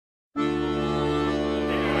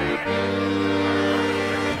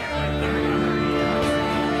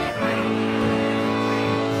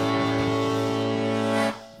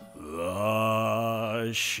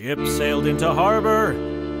The ship sailed into harbor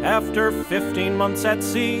after 15 months at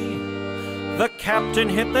sea. The captain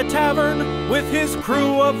hit the tavern with his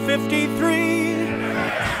crew of 53.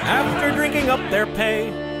 After drinking up their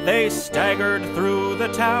pay, they staggered through the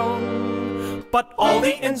town. But all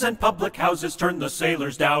the inns and public houses turned the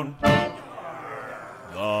sailors down.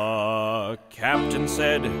 The captain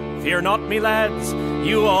said, "Fear not, me lads,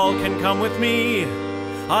 you all can come with me.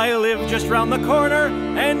 I live just round the corner,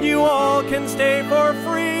 and you all can stay for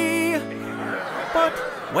free." But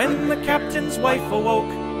when the captain's wife awoke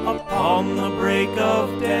upon the break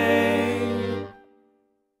of day,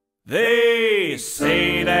 they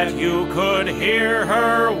say that you could hear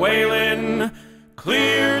her wailing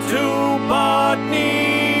clear to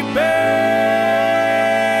Botany Bay.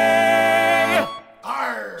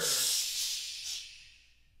 Arr.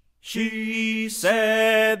 She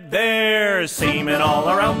said there's semen all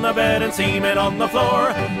around the bed and semen on the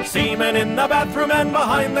floor, semen in the bathroom and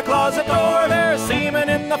behind the closet door. There's semen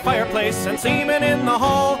in the fireplace and semen in the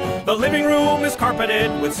hall. The living room is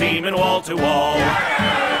carpeted with semen wall to wall.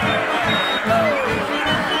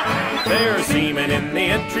 There's semen in the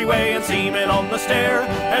entryway and semen on the stair,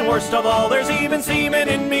 and worst of all, there's even semen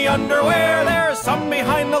in me underwear. There's some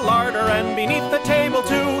behind the larder and beneath the table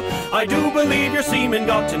too. I do believe your semen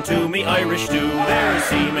got into me Irish stew. There's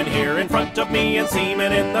semen here in front of me and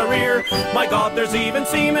semen in the rear. My God, there's even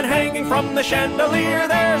semen hanging from the chandelier.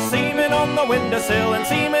 There's semen on the windowsill and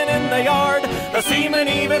semen in the yard. The semen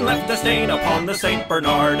even left a stain upon the St.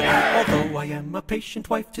 Bernard. Although I am a patient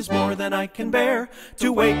wife, 'tis more than I can bear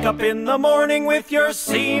to wake up in the morning with your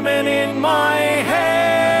semen in my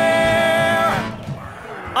hair.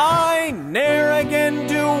 I ne'er again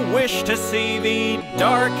do wish to see thee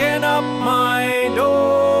darken up my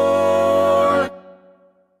door.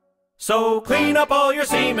 So clean up all your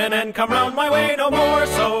semen and come round my way no more.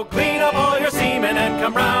 So clean up all your semen and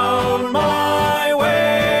come round my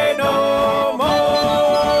way no more.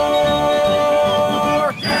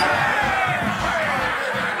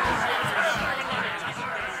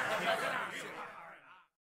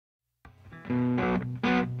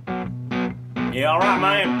 Yeah, all right,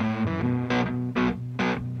 man.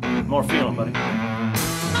 More feeling, buddy.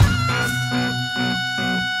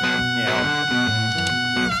 Yeah.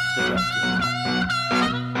 Still up to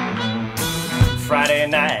it. Friday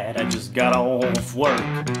night, I just got off work.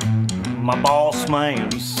 My boss man,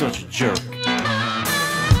 he's such a jerk.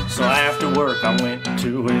 So after work, I went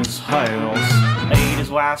to his house, ate his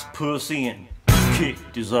wife's pussy and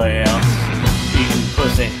kicked his ass. Eating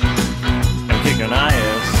pussy and kicking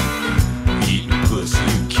ass. Eating pussy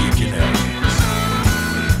and kicking ass.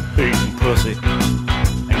 Eating pussy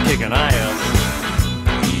and kicking ass.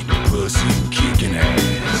 Eating pussy and kicking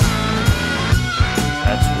ass.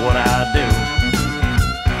 That's what I do.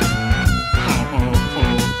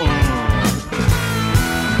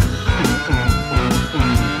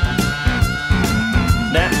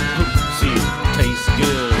 That pussy tastes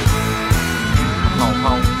good.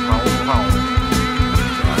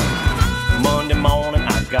 Monday morning I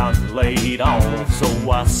got laid off, so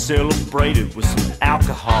I celebrated with some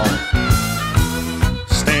alcohol.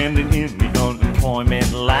 Standing in the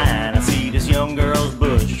unemployment line, I see this young girl's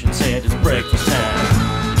bush and said it's breakfast time.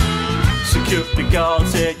 Security guard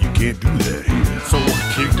said you can't do that here, so I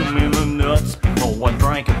kicked him in the nuts before I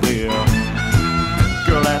drank a beer.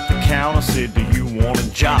 Girl at the counter said, "Do you want a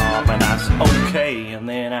job?" And I said, "Okay," and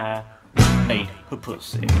then I ate her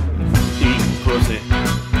pussy. Eating pussy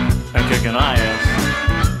and kicking ass.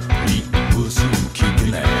 Eating pussy and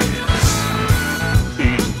kicking ass.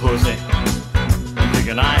 Eating pussy and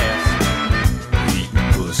kicking ass. Eating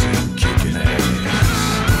pussy and kicking ass.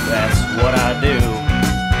 That's what I do.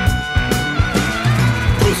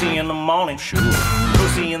 Pussy in the morning, sure.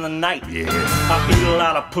 Pussy in the night, yeah. I eat a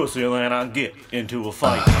lot of pussy, then I get into a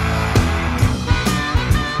fight.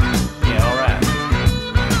 Yeah, alright.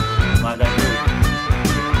 Like that good.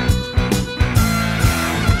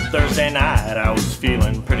 Thursday night, I was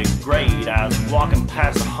feeling pretty great. I was walking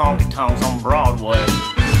past the honky-tonks on Broadway.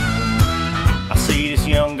 I see this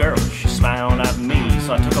young girl, she smiled at me,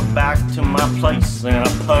 so I took her back to my place and I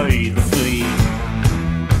paid the fee.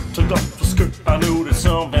 Took off the skirt, I knew that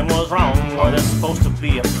something was wrong. Well, there's supposed to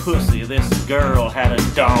be a pussy, this girl had a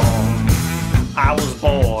dong. I was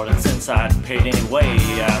bored, and since I'd paid anyway,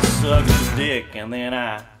 I sucked his dick and then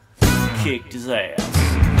I kicked his ass.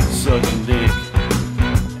 Sucking dick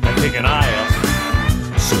and kicking ass.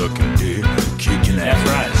 Sucking dick, kicking ass. That's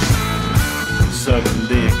right. Sucking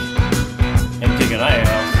dick and kicking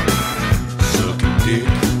ass. Sucking dick,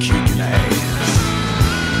 kicking ass.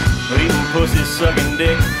 Eating pussy, sucking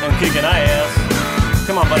dick, and kicking ass.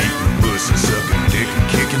 Come on, buddy. Pussy, sucking dick, and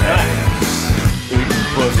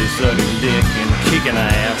sucking dick and kicking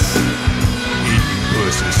ass. Eatin,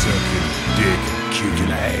 pussy sucking, dick,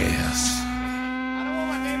 kicking ass.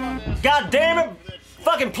 God damn it!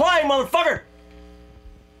 Fucking play, motherfucker!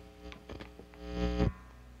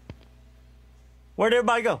 Where'd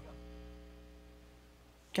everybody go?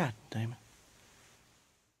 God damn it.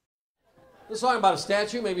 This song about a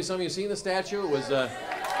statue. Maybe some of you have seen the statue. It was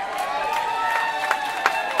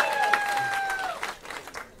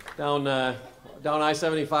down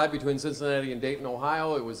I-75 between Cincinnati and Dayton,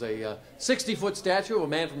 Ohio. It was a 60-foot statue of a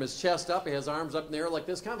man from his chest up. He has arms up in the air like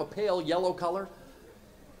this, kind of a pale yellow color.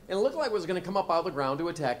 And it looked like it was going to come up out of the ground to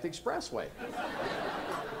attack the expressway.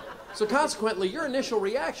 So consequently, your initial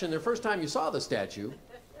reaction the first time you saw the statue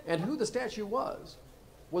and who the statue was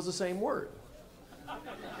the same word.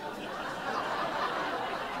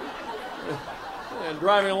 And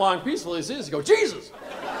driving along peacefully as is, you go, Jesus!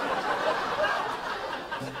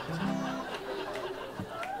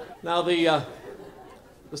 Now, the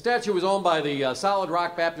statue was owned by the Solid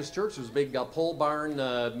Rock Baptist Church. There was a big pole barn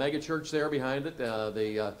mega church there behind it.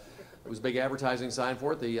 There was a big advertising sign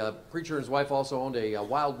for it. The preacher and his wife also owned a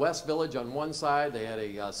Wild West village on one side. They had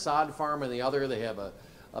a sod farm on the other. They have a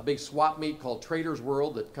big swap meet called Trader's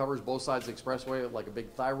World that covers both sides of the expressway like a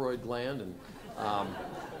big thyroid gland. And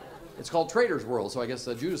it's called Trader's World, so I guess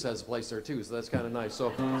Judas has a place there too, so that's kind of nice.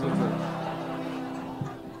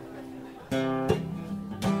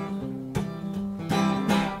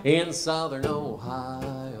 In southern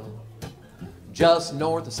Ohio, just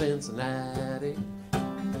north of Cincinnati,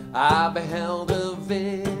 I beheld a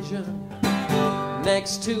vision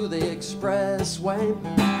next to the expressway.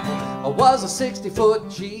 Was a 60-foot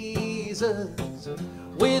Jesus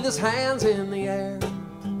with his hands in the air.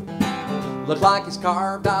 Looked like he's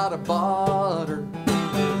carved out of butter,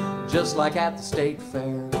 just like at the state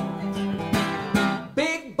fair.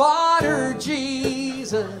 Big butter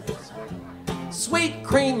Jesus, sweet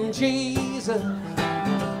cream Jesus,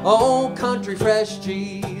 oh country fresh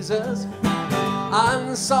Jesus,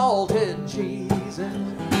 unsalted Jesus,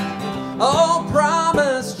 oh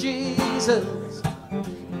promise Jesus,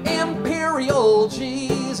 imperial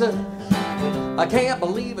Jesus. I can't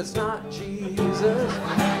believe it's not Jesus.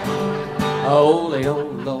 Holy, oh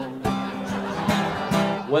Lord.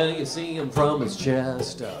 When you see him from his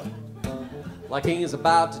chest up, like he's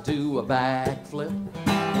about to do a backflip,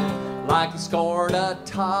 like he scored a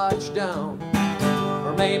touchdown,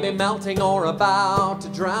 or maybe melting or about to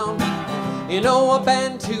drown. You know, I've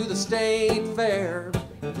been to the state fair.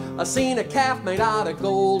 I seen a calf made out of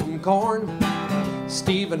golden corn,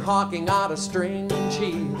 Stephen Hawking out of string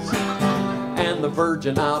cheese, and the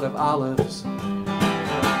Virgin out of olives.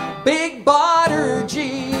 Big butter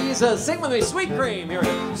Jesus, sing with me, sweet cream, here it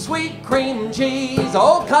is. Sweet cream Jesus,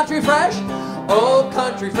 oh country fresh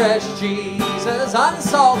Jesus,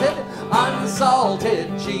 unsalted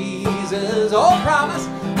Jesus, oh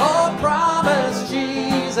promise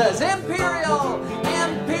Jesus, imperial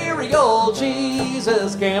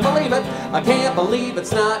Jesus. Can't believe it, I can't believe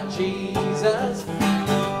it's not Jesus.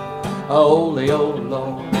 Holy, oh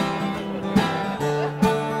Lord.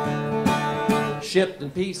 Shipped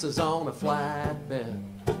in pieces on a flatbed,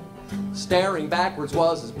 staring backwards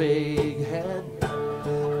was his big head.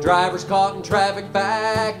 Drivers caught in traffic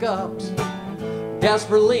backups,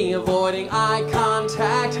 desperately avoiding eye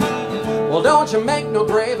contact. Well, don't you make no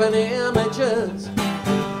graven images,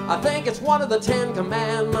 I think it's one of the 10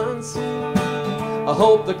 commandments. I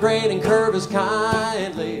hope the grading curve is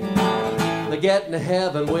kindly, they get into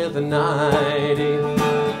heaven with a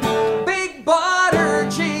 90. Big butter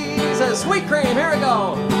Jesus, sweet cream, here we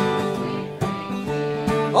go.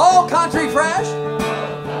 Oh, country fresh,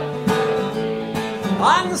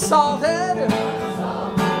 unsalted,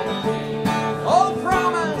 oh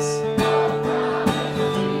promise,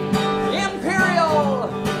 imperial,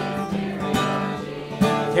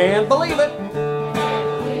 can't believe it,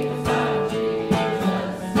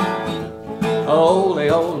 holy,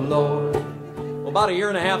 oh Lord. Well, about a year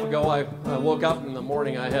and a half ago, I woke up in the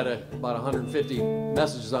morning, I had about 150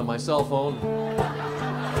 messages on my cell phone.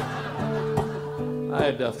 I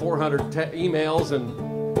had 400 emails and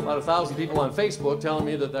about 1,000 people on Facebook telling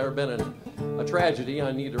me that there had been a tragedy.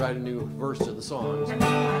 I need to write a new verse to the songs.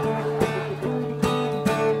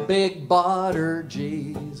 Big butter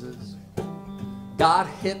Jesus got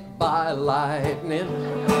hit by lightning,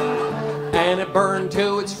 and it burned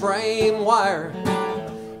to its frame wire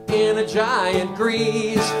in a giant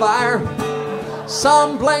grease fire.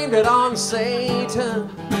 Some blamed it on Satan,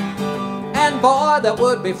 and boy, that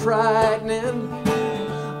would be frightening.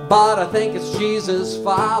 But I think it's Jesus'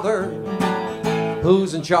 Father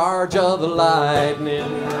who's in charge of the lightning.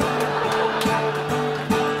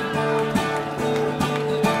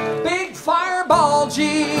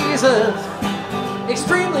 Jesus,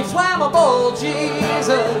 extremely flammable Jesus,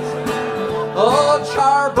 oh,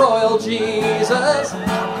 charbroiled Jesus,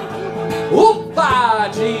 whoop-ah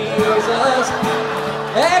Jesus,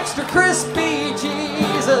 extra crispy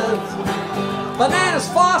Jesus, bananas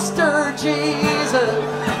Foster Jesus,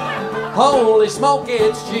 holy smoke,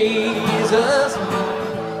 it's Jesus,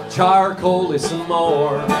 charcoal is some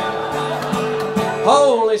more,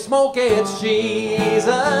 holy smoke, it's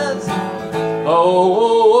Jesus, oh,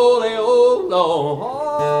 holy, oh, Lord.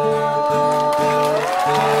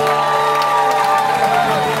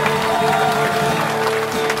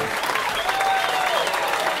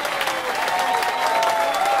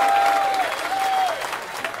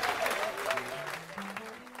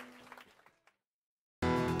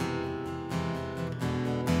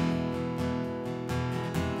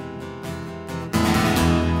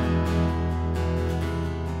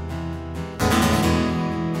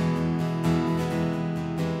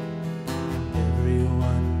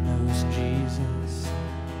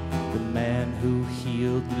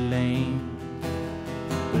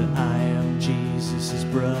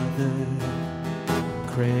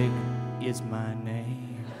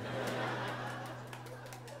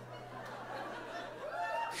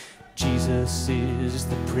 Jesus is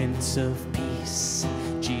the Prince of Peace.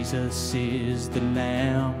 Jesus is the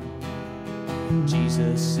Lamb.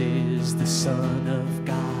 Jesus is the Son of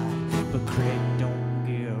God. But Craig don't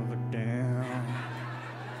give a damn.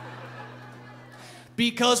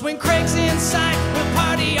 Because when Craig's in sight, we'll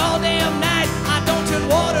party all damn night. I don't turn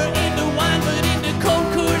water into wine, but into cold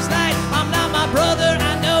Coors Light. I'm not my brother,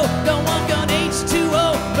 I know, don't want gun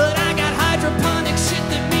H2O, but I got hydroponic shit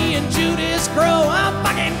that me and Judas grow. I'm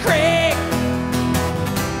fucking Craig.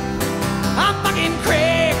 I'm fucking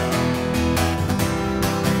Craig.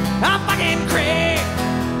 I'm fucking Craig.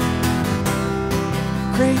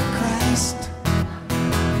 Craig Christ.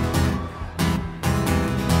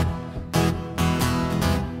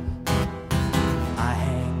 I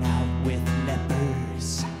hang out with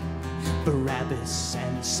lepers, Barabbas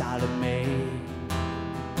and Salome.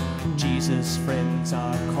 Jesus' friends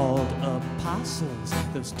are called apostles.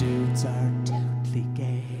 Those dudes are totally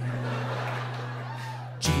gay.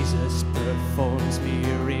 Jesus performs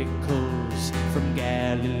miracles from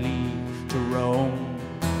Galilee to Rome.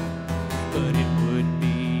 But it would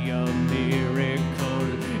be a miracle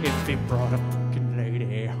if he brought a fucking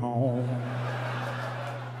lady home.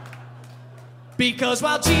 Because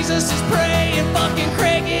while Jesus is praying, fucking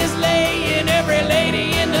Craig is laying every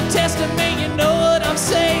lady in the testament, you know what I'm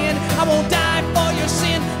saying. I won't die for your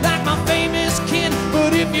sin like my famous kin,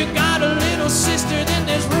 but if you got a little sister, then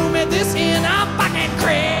there's room at this inn. I'm fucking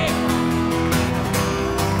Craig.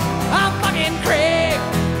 I'm fucking Craig.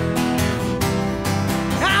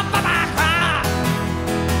 I'm fucking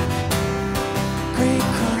Craig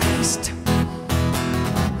Christ.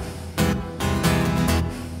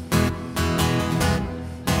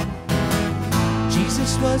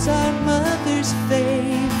 Jesus was our mother's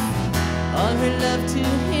faith. All her love to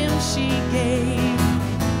him she gave.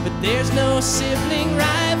 But there's no sibling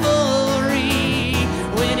rivalry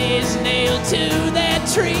when he's nailed to that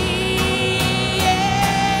tree.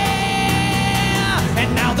 Yeah.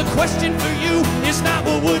 And now the question for you is not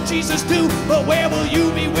what would Jesus do, but where will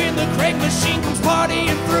you be when the Craig machine comes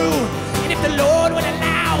partying through? And if the Lord would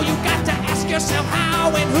allow, you got to ask yourself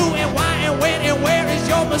how and who and why and when and where is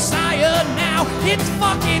your Messiah now? It's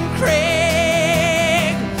fucking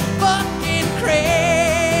Craig. Fucking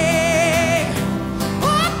Craig.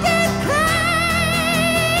 Fucking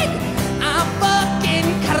Craig. I'm fucking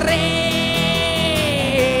Craig.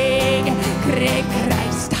 Craig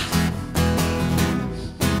Christ.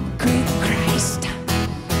 Craig Christ.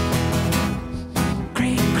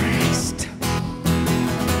 Craig Christ.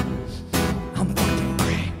 I'm fucking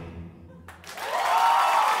Craig.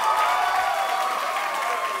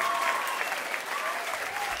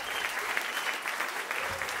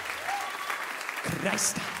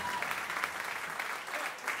 Christ.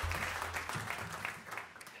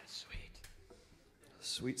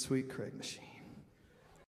 Sweet, sweet Craig machine.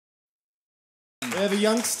 We have a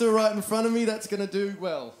youngster right in front of me that's going to do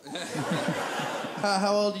well.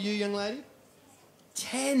 How old are you, young lady?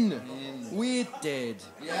 10. We're dead.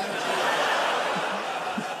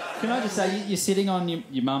 Can I just say, you're sitting on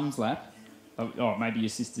your mum's lap? Oh, maybe your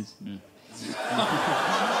sister's. Yeah.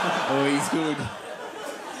 Oh, he's good.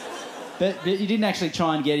 But you didn't actually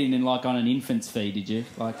try and get in like on an infant's fee, did you?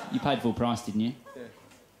 Like, you paid full price, didn't you? Yeah.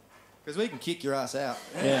 Because we can kick your ass out.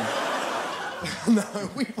 Yeah. No,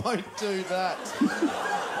 we won't do that.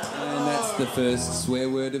 And that's the first swear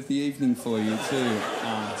word of the evening for you, too.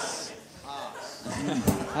 Ass.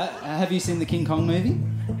 Have you seen the King Kong movie?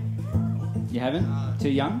 You haven't? Too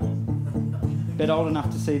young? Bet old enough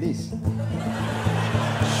to see this.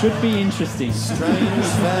 Should be interesting. Strange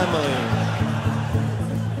family.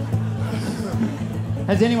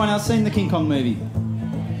 Has anyone else seen the King Kong movie?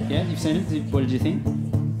 Yeah, you've seen it? What did you think?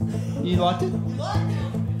 You liked it?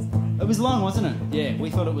 It was long, wasn't it? Yeah, we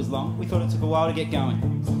thought it was long. We thought it took a while to get going.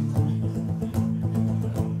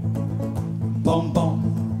 Boom, boom.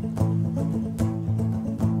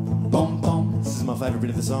 Boom, boom. This is my favourite bit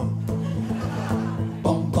of the song.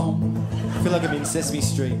 Boom, boom. I feel like I'm in Sesame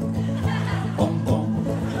Street. Boom, boom.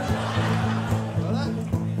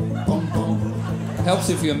 Boom, boom. Helps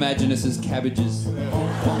if you imagine us as cabbages.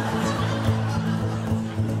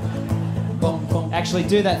 Boom, boom. Actually,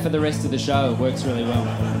 do that for the rest of the show. It works really well.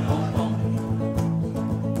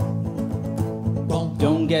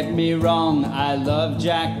 Don't get me wrong, I love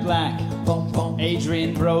Jack Black.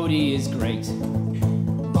 Adrian Brody is great.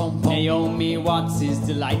 Naomi Watts is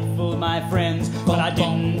delightful, my friends. But I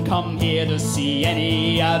didn't come here to see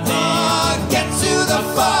any of them. Get to the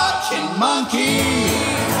fucking monkey.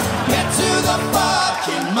 Get to the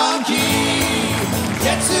fucking monkey.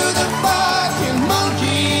 Get to the fucking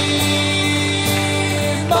monkey.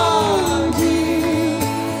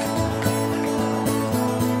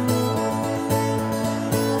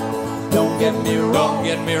 Don't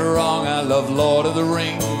get me wrong, I love Lord of the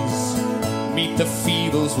Rings. Meet the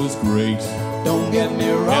Feebles was great. don't get me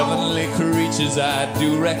wrong. Heavenly Creatures I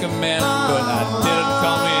do recommend, but I didn't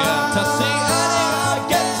come here to see any.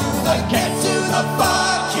 Get to the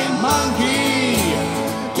fucking monkey.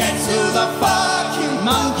 Get to the fucking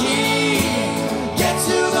monkey. Get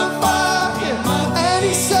to the fucking monkey.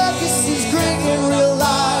 Any circus is great in real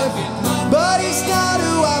life, but he's not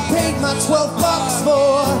who I paid my $12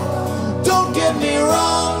 for. Don't get me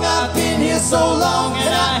wrong, I've been here so long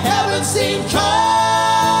and I haven't seen Kong.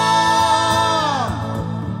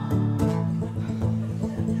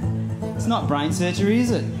 It's not brain surgery,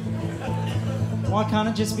 is it? Why can't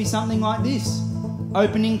it just be something like this?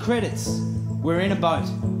 Opening credits. We're in a boat.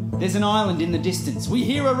 There's an island in the distance. We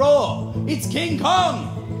hear a roar. It's King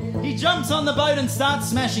Kong! He jumps on the boat and starts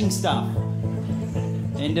smashing stuff.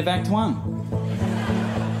 End of Act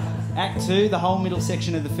 1. Act 2, the whole middle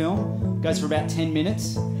section of the film, goes for about 10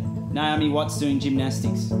 minutes. Naomi Watts doing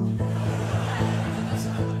gymnastics.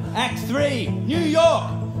 Act 3, New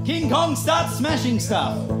York! King Kong starts smashing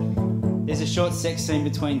stuff. There's a short sex scene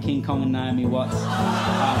between King Kong and Naomi Watts.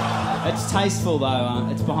 It's tasteful though,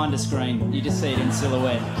 it's behind a screen. You just see it in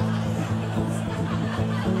silhouette.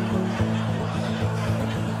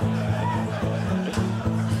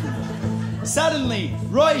 Suddenly,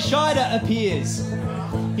 Roy Scheider appears.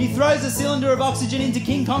 He throws a cylinder of oxygen into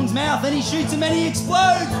King Kong's mouth and he shoots him and he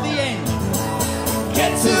explodes. The end.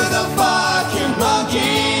 Get to the fucking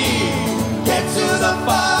monkey. Get to the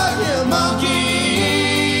fucking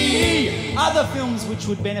monkey. Other films which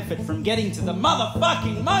would benefit from getting to the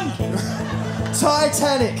motherfucking monkey.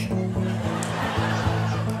 Titanic.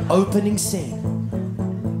 Opening scene.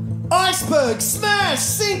 Iceberg, smash,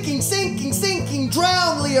 sinking, sinking, sinking,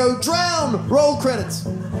 drown, Leo, drown. Roll credits.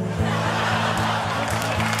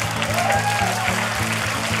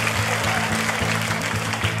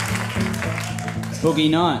 Boogie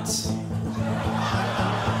Nights.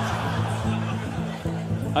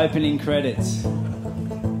 Opening credits.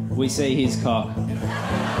 We see his cock.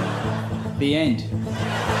 The end.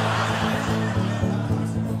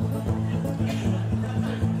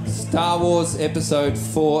 Star Wars Episode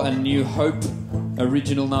 4 A New Hope,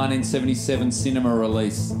 original 1977 cinema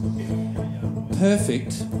release.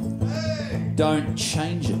 Perfect. Don't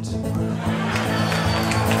change it.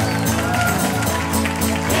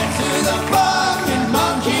 Get to the fucking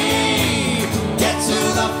monkey. Get to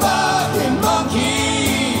the fucking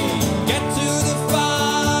monkey. Get to the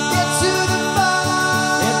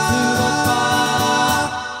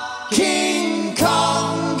King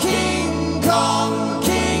Kong, King Kong,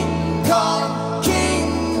 King Kong,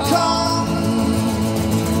 King Kong.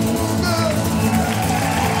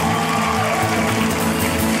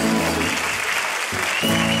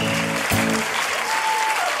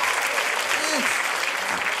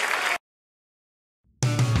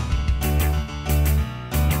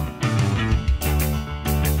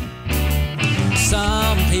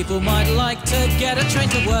 Some people might like to get a train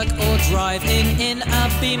to work or drive in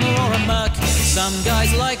a Beamer or a Merc. Some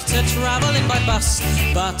guys like to travel in by bus,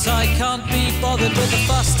 but I can't be bothered with the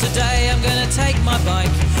fuss. Today I'm gonna take my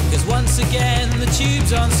bike, cause once again the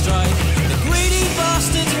tube's on strike. The greedy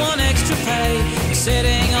bastards want extra pay,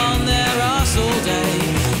 sitting on their arse all day,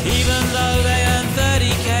 even though they earn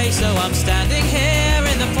 30k. So I'm standing here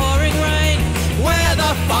in the pouring rain. Where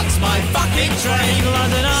the fucking train.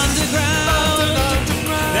 London Underground.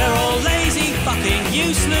 They're all lazy, fucking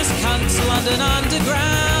useless cunts. London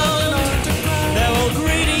Underground. They're all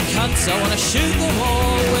greedy cunts. I wanna shoot them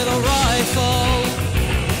all with a rifle.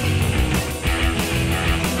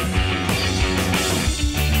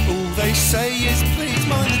 All they say is please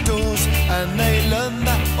mind the doors, and they learn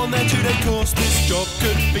that on their 2-day course. This job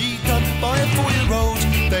could be done by a 4-year-old.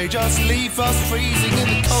 They just leave us freezing in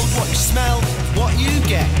the cold. What you smell, what you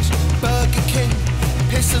get. Burger King,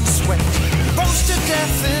 piss and sweat. Roast to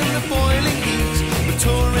death in the boiling heat, with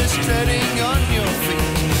tourists treading on your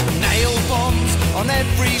feet. Nail bombs on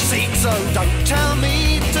every seat, so don't tell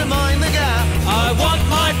me to mind the gap. I want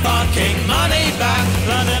my fucking money back.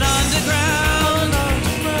 London Underground.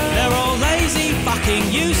 They're all lazy,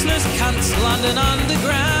 fucking useless cunts. London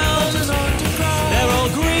Underground. They're all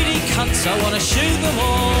greedy cunts. I wanna shoot them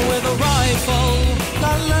all with a rifle.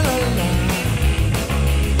 La la la la.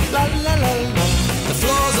 La la la la. The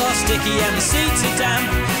floors are sticky and the seats are damp.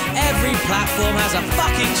 Every platform has a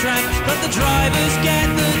fucking tramp, but the drivers get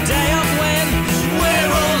the day off when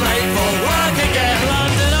we're all late for work again.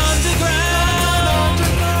 London Underground.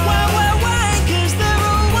 Well, we're wankers, they're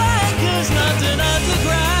all wankers. London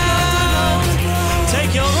Underground.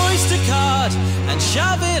 Take your Oyster card and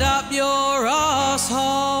shove it up your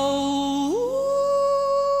arsehole.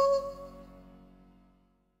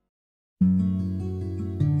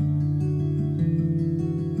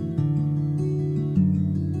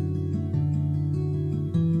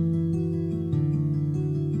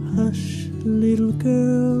 Hush, little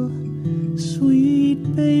girl, sweet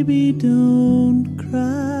baby, don't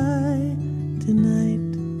cry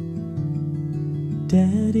tonight.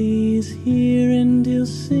 Daddy's here and he'll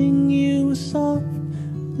sing you a soft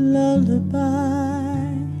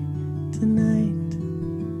lullaby tonight.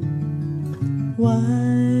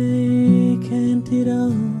 Why can't it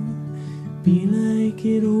all be like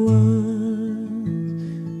it was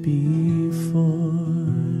before?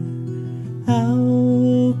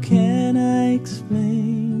 How can I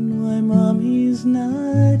explain why Mommy's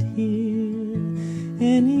not here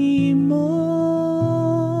anymore?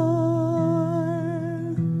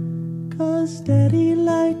 'Cause Daddy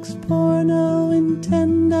likes porno and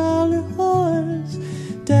 $10 whores.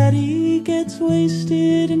 Daddy gets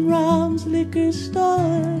wasted in Rom's liquor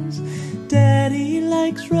stores. Daddy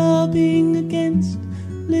likes rubbing against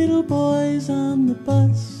little boys on the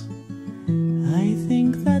bus. I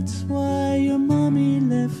think that's why your mommy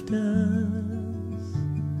left us.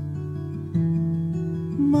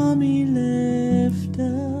 Mommy left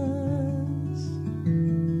us.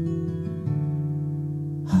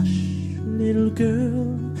 Hush, little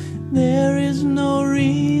girl, there is no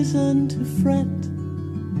reason to fret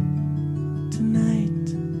tonight.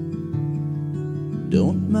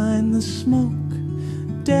 Don't mind the smoke,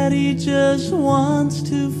 Daddy just wants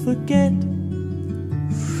to forget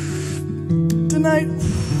tonight.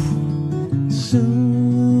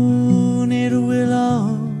 Soon it will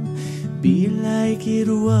all be like it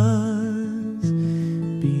was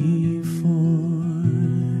before.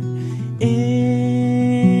 Any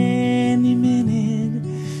minute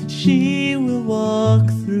she will walk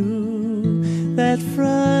through that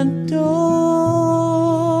front door.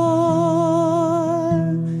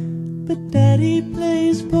 But Daddy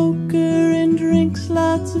plays poker and drinks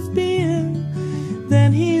lots of beer.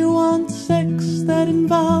 Then he wants sex that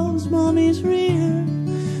involves Mommy's rear.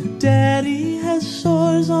 Daddy has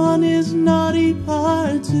sores on his naughty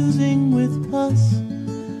parts oozing with pus.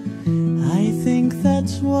 I think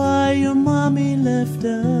that's why your mommy left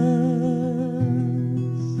us.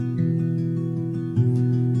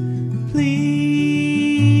 Please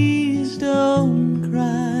don't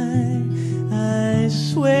cry, I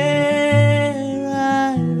swear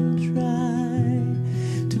I'll try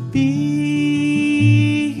to be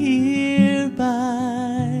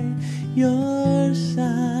by your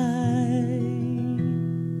side.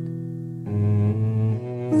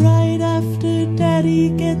 Right after Daddy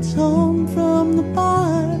gets home from the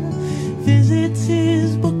bar, visits his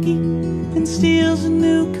bookie and steals a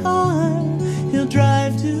new car. He'll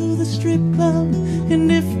drive to the strip club,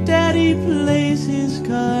 and if Daddy plays his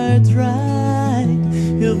cards right,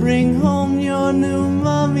 he'll bring home your new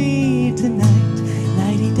mommy tonight.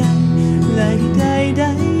 Lighty-di,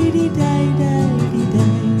 lighty-di-di.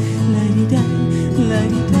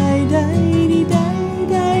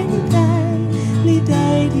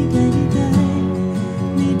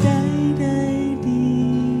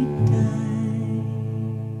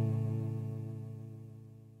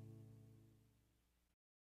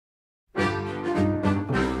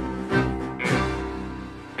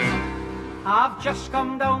 I've just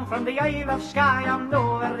come down from from the Isle of Skye. I'm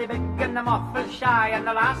no very big and I'm awful shy, and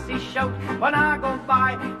the lassies shout when I go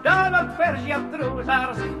by. Donald, where's your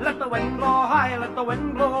trousers? Let the wind blow high, let the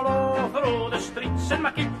wind blow low. Through the streets in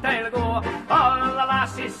my kit I'll go. All the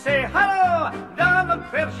lassies say hello. Donald,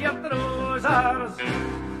 where's your trousers?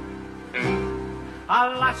 A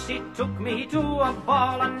lassie took me to a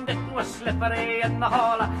ball, and it was slippery in the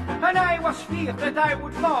hall, and I was feared that I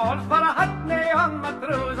would fall, for I had me on my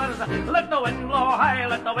trousers. Let the wind blow high,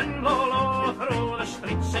 let the wind blow low. Through the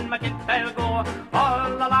streets in my kit I'll go.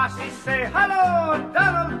 All the lassies say hello.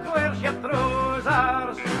 Donald, where's your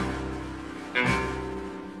trousers?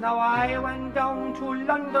 Now I went down to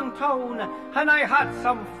London town, and I had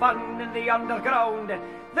some fun in the underground.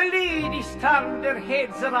 The ladies turned their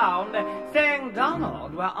heads around, saying,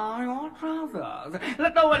 Donald, where are your trousers?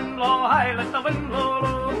 Let the wind blow high, let the wind blow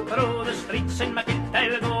low. Through the streets in my kit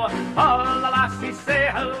I'll go. All the lassies say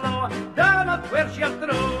hello. Donald, where's your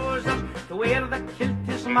trousers? To wear the kilt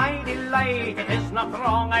is my delight. It is not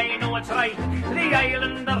wrong, I know it's right. The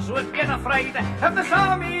islanders would get afraid if they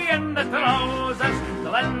saw me in the trousers. The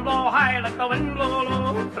wind blow high, let the wind blow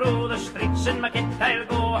low. Through the streets in my kit I'll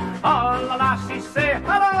go. All the lassies say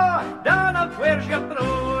hello. Donald, where's your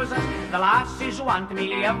trousers? The lassies want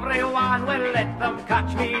me, everyone will let them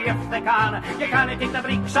catch me if they can. You can't take the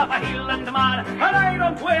breeks off a Highland man, and I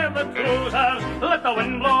don't wear the trousers. Let the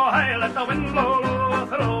wind blow high, let the wind blow low.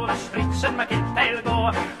 Through the streets in my kit I'll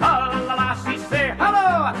go. All the lassies say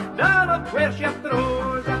hello. Donald, where's your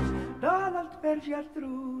trousers? Donald, where's your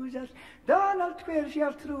trousers? Donald, where's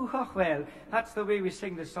your trousers? Oh, well, that's the way we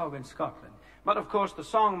sing the song in Scotland. But of course the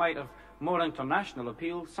song might have more international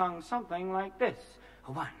appeal, sung something like this.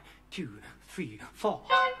 1, 2, 3, 4.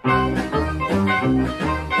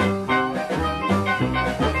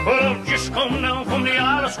 Well, I've just come down from the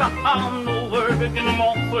Isle of Skye. I'm nowhere big in the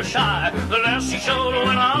Montfort. The lassie shout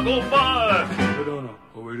when I go by. I don't know.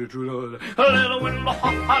 Away to true love. Let the wind blow,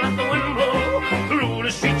 let the wind blow. Through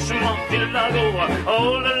the streets of Montfort I go.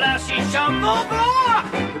 Oh, the lassie shout, go, go.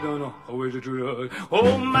 I don't know. Away to true love.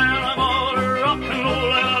 Oh, man, I'm all rock and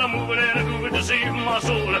roll. I gotta move it and groove it to save my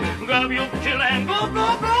soul. Grab your kill and go, go, go.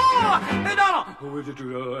 I don't know. Away to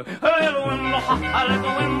true love. Let the wind blow, let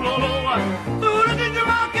the wind blow low. Through the streets of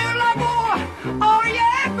Montfort I go. Oh,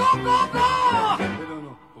 yeah, go, go, go. I don't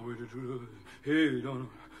know. Away to true love. Hey, don't know.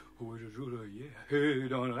 Hey,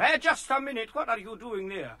 Donald. Hey, just a minute. What are you doing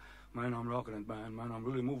there? Man, I'm rocking it, man. Man, I'm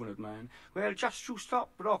really moving it, man. Well, just you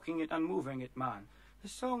stop rocking it and moving it, man. The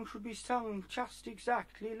song should be sung just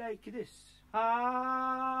exactly like this.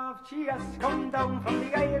 I've just come down from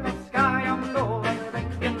the Isle of Skye. I'm over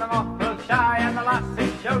in the Montfort shy, and the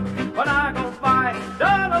lassie shout when I go by.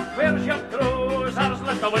 Donald, where's your trousers?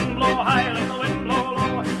 Let the wind blow high, let the wind blow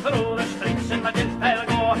low. Through the streets in my kit I'll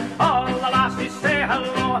go. All the lassies say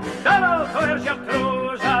hello. Donald, where's your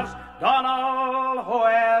trousers? Donald,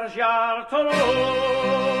 where's your trousers?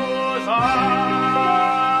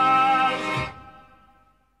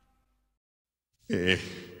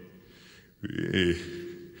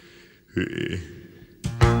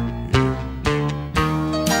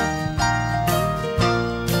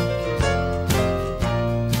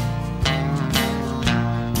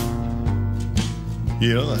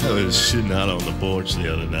 You know, I was sitting out on the porch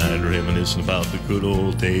the other night reminiscing about the good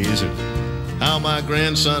old days and how my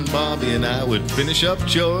grandson Bobby and I would finish up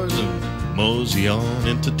chores and mosey on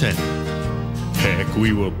into town. Heck,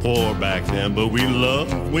 we were poor back then, but we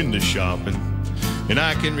loved window shopping. And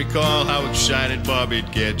I can recall how excited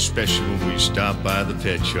Bobby'd get, especially when we stopped by the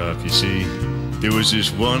pet shop. You see, there was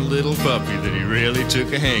this one little puppy that he really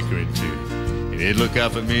took a hankering to. And he'd look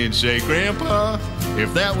up at me and say, Grandpa,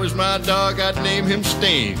 if that was my dog, I'd name him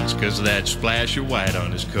Stains, 'cause of that splash of white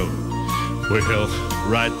on his coat. Well,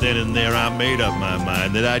 right then and there, I made up my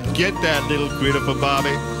mind that I'd get that little critter for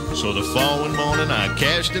Bobby. So the following morning, I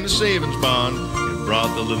cashed in a savings bond and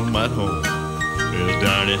brought the little mutt home. Well,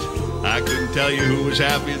 darn it, I couldn't tell you who was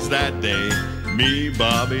happiest that day, me,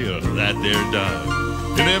 Bobby, or that there dog.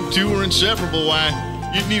 And them two were inseparable. Why,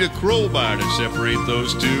 you'd need a crowbar to separate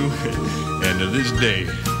those two. And to this day,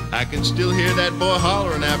 I can still hear that boy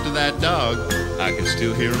hollering after that dog. I can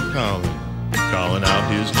still hear him calling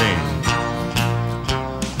out his name.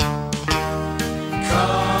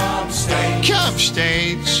 Come, Stains. Come,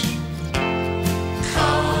 Stains.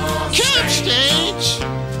 Come, Stains.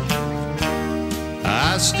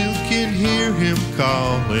 I still can hear him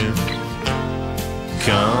calling.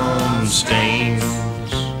 Come, Stains.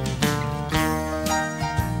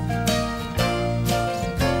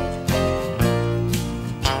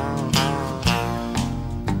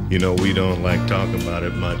 You know, we don't like talking about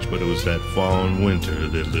it much, but it was that fall and winter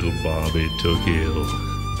that little Bobby took ill.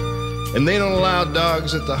 And they don't allow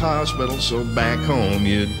dogs at the hospital, so back home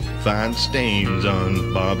you'd find stains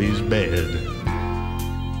on Bobby's bed.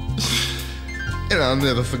 And I'll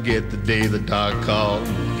never forget the day the dog called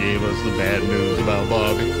and gave us the bad news about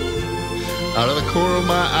Bobby. Out of the corner of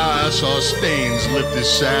my eye, I saw Stains lift his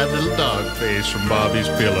sad little dog face from Bobby's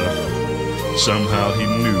pillow. Somehow he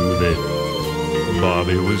knew that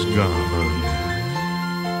Bobby was gone.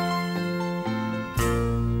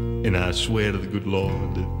 And I swear to the good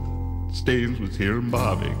Lord that Stains was hearing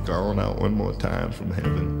Bobby calling out one more time from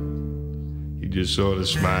heaven. He just sort of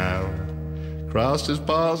smiled, crossed his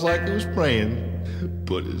paws like he was praying,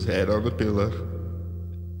 put his head on the pillow,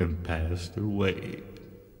 and passed away.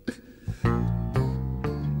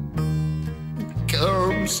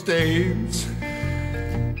 Come, Stains.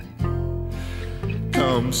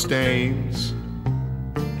 Come, Stains.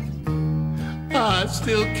 I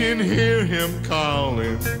still can hear him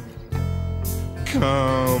calling.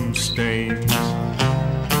 Come, Stains.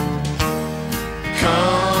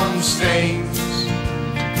 Come, Stains.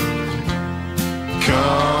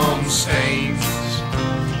 Come, Stains.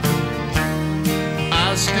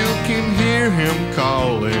 I still can hear him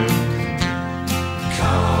calling.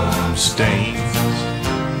 Come, Stains.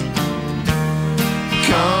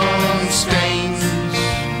 Come, Stains.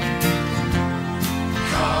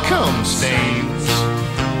 Come, Stains.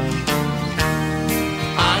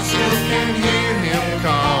 I still can hear him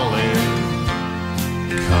calling.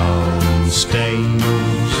 Come, Stains.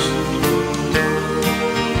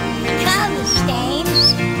 Come, Stains.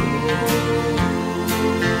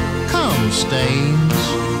 Come, Stains.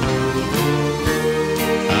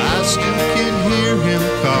 I still can hear him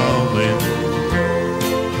calling.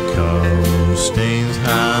 Come, Stains.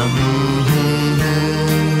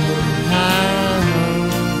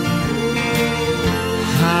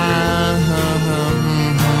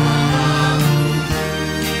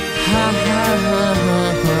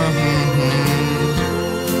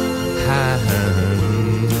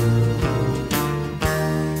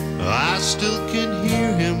 I still can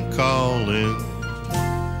hear him calling.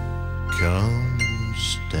 Come,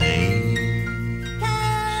 Stains.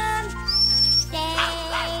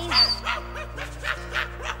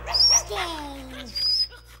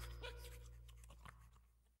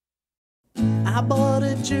 I bought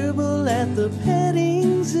a gerbil at the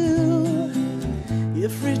petting zoo.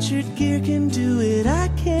 If Richard Gere can do it, I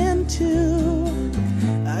can too.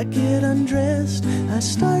 I get undressed, I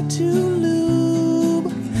start to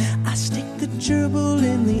lube. I stick the gerbil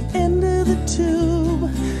in the end of the tube,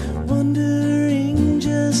 wondering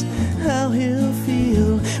just how he'll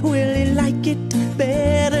feel. Will he like it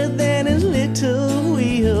better than his little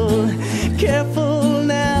wheel? Careful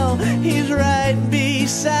now, he's right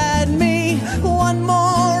beside me. One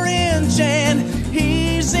more inch and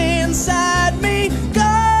he's inside me. Go,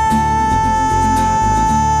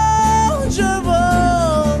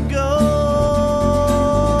 gerbil, go.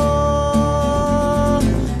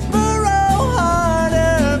 Burrow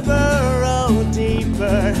harder, burrow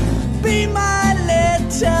deeper. Be my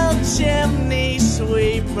little chimney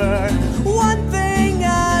sweeper. One thing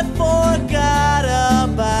I forgot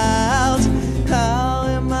about. How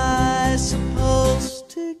am I supposed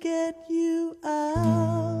to get you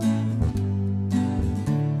out?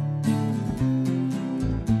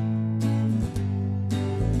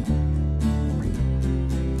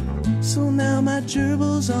 So now my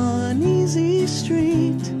gerbil's on easy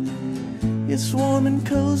street. It's warm and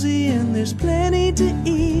cozy and there's plenty to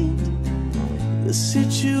eat. The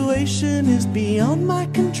situation is beyond my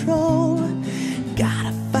control.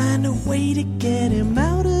 Gotta find a way to get him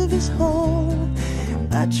out of his hole.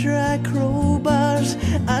 I try crowbars,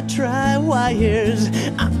 I try wires.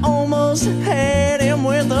 I almost had him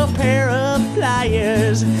with a pair of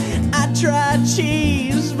pliers. I tried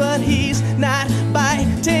cheese, but he's not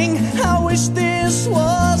biting. I wish this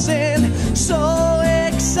wasn't so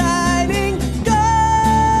exciting. Go,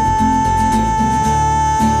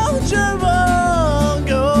 gerbil,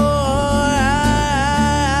 go.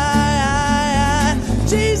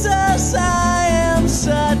 Jesus, I am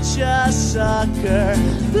such a sucker.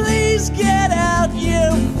 Please get out,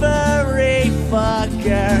 you furry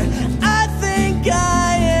fucker. I think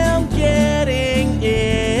I am getting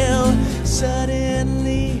ill.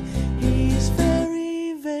 Suddenly, he's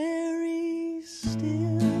very, very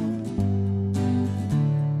still.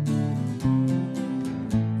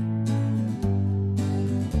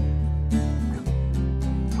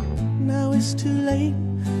 Now it's too late,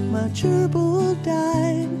 my gerbil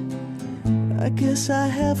died. I guess I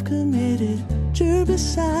have committed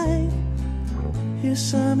gerbicide. Here's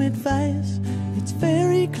some advice, it's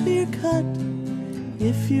very clear cut.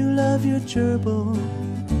 If you love your gerbil,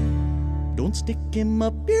 Don't stick him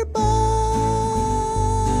up your butt.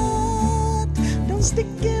 Don't stick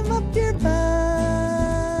him up your butt.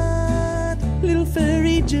 Little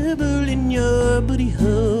furry gerbil in your booty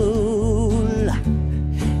hole.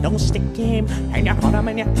 Don't stick him and you put him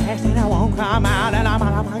in your chest and I won't come out and I'm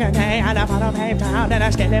on a fucking day and I put him in town and I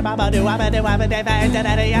still him up a do up a do up a day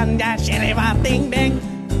and just shit him up ding ding.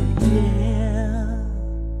 Yeah.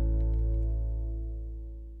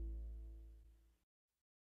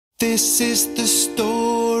 This is the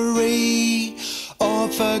story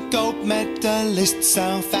of a gold medalist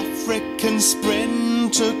South African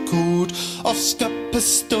sprinter called Oscar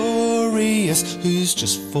Pistorius, who's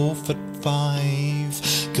just 4'5",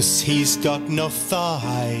 'cause he's got no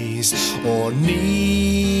thighs or knees.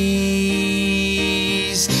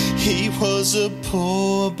 He was a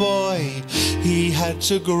poor boy, he had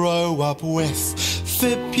to grow up with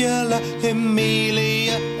fibula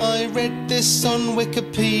emilia. I read this on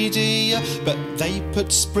Wikipedia, but they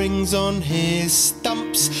put springs on his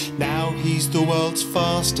stumps. Now he's the world's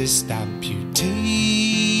fastest amputee.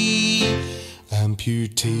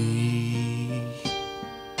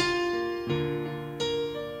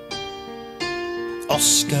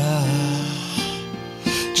 Oscar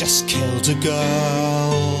just killed a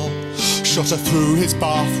girl, shot her through his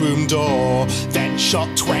bathroom door, then shot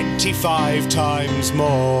 25 times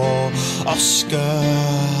more. Oscar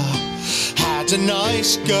had a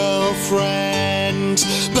nice girlfriend,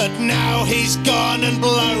 but now he's gone and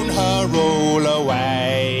blown her all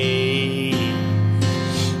away.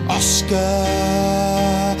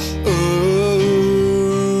 Oscar, ooh,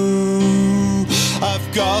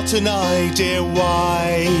 I've got an idea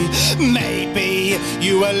why. Maybe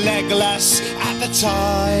you were legless at the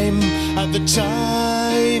time of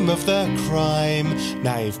the crime.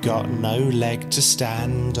 Now you've got no leg to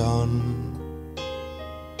stand on.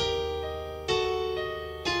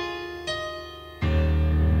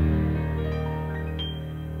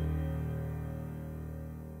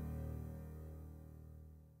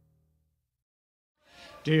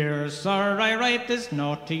 Dear sir, I write this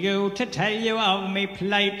note to you to tell you of me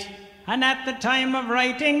plight. And at the time of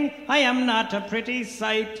writing, I am not a pretty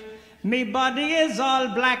sight. Me body is all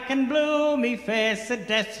black and blue, me face a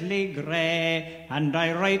deathly grey. And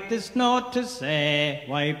I write this note to say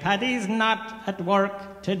why Paddy's not at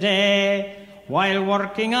work today. While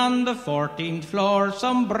working on the 14th floor,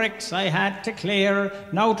 some bricks I had to clear.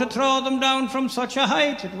 Now to throw them down from such a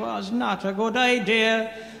height, it was not a good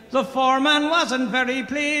idea. The foreman wasn't very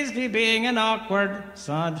pleased, he being an awkward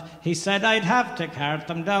sod. He said I'd have to cart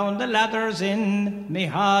them down the ladders in me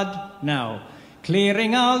hod. Now,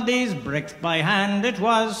 clearing all these bricks by hand, it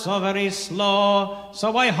was so very slow.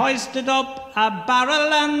 So I hoisted up a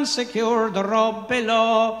barrel and secured the rope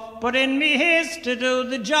below. But in me haste to do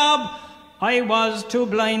the job, I was too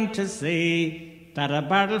blind to see that a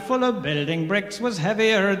barrel full of building bricks was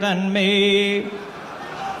heavier than me.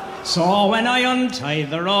 So when I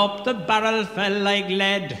untied the rope, the barrel fell like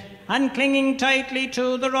lead, and clinging tightly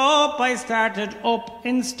to the rope, I started up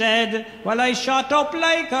instead. Well, I shot up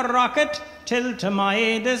like a rocket, till to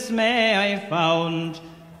my dismay I found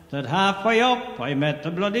that halfway up I met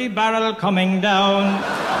the bloody barrel coming down.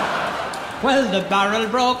 Well, the barrel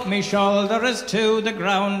broke me shoulder as to the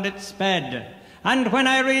ground it sped, and when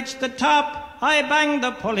I reached the top, I banged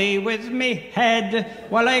the pulley with me head.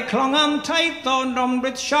 Well, I clung on tight, though numbed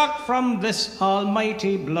with shock from this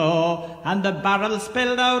almighty blow, and the barrel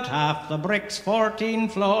spilled out half the bricks 14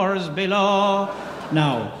 floors below.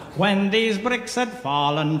 Now, when these bricks had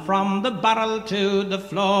fallen from the barrel to the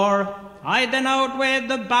floor, I then outweighed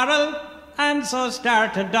the barrel, and so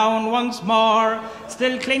started down once more.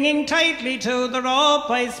 Still clinging tightly to the rope,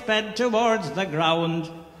 I sped towards the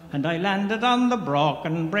ground, and I landed on the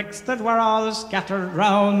broken bricks that were all scattered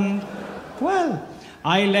round. Well,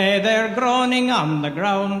 I lay there groaning on the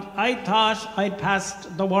ground. I thought I'd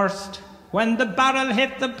passed the worst, when the barrel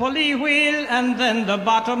hit the pulley wheel and then the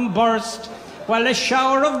bottom burst. Well, a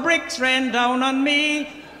shower of bricks rained down on me.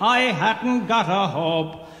 I hadn't got a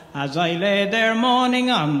hope. As I lay there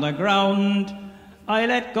moaning on the ground, I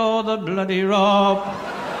let go the bloody rope.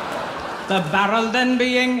 The barrel then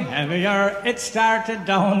being heavier, it started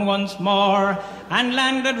down once more and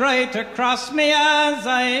landed right across me as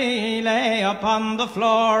I lay upon the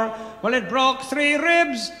floor. Well, it broke 3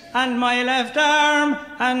 ribs and my left arm,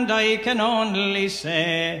 and I can only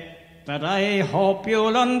say that I hope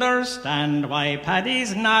you'll understand why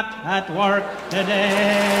Paddy's not at work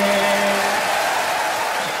today.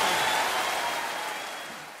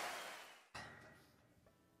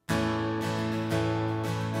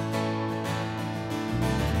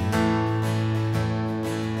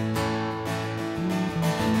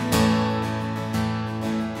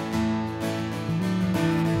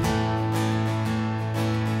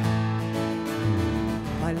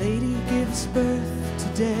 gives birth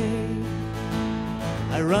today.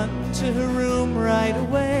 I run to her room right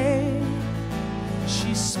away.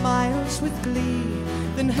 She smiles with glee,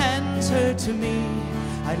 then hands her to me.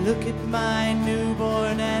 I look at my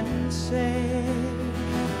newborn and say,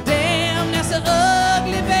 damn, that's an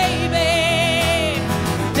ugly baby.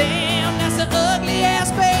 Damn, that's an ugly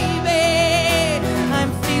ass baby.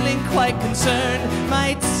 I'm feeling quite concerned.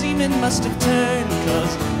 My semen must have turned,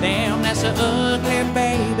 'cause damn, that's an ugly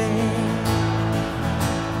baby.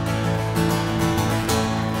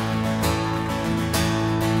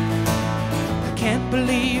 I can't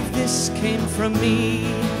believe this came from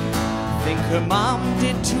me. Think her mom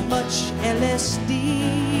did too much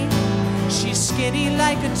LSD. She's skinny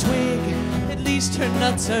like a twig, at least her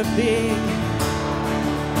nuts are big.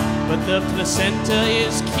 But the placenta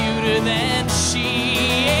is cuter than she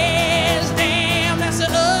is. Damn, that's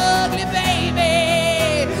an ugly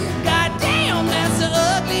baby. God damn, that's an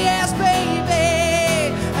ugly ass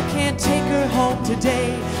baby. I can't take her home today,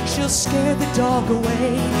 she'll scare the dog away.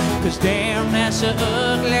 'Cause damn, that's an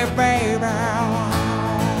ugly baby.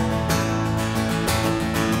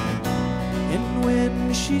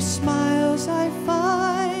 When she smiles, I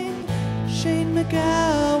find Shane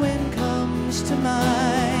McGowan comes to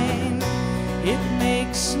mind. It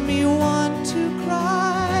makes me want to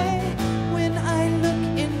cry when I look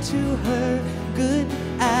into her good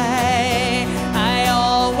eye. I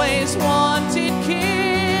always wanted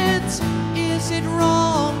kids. Is it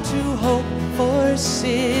wrong to hope for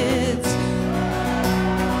SIDS?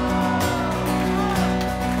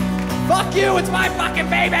 Fuck you, it's my fucking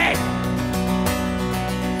baby!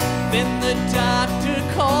 Then the doctor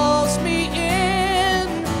calls me in.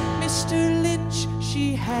 Mr. Lynch,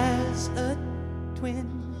 she has a twin.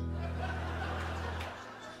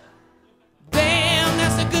 Damn,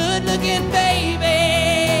 that's a good-looking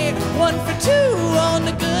baby. 1 for 2 on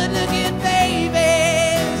the good-looking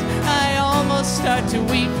babies. I almost start to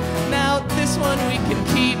weep. Now this one we can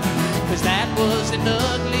keep, 'cause that was an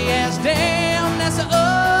ugly ass. Damn, that's an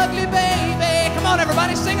ugly baby. Come on,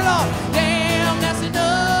 everybody, sing along. Damn, that's an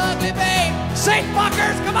ugly baby. Sing,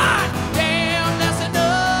 fuckers, come on. Damn, that's an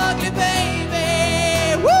ugly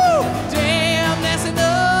baby. Woo! Damn, that's an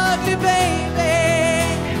ugly baby.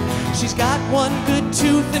 She's got 1 good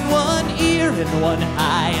tooth and 1 ear and 1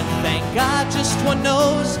 eye, and thank God just 1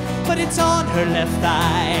 nose, but it's on her left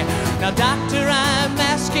thigh. Now, doctor, I'm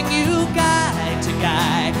asking you, guy to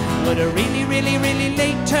guy, would a really, really, really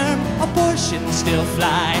late term abortion still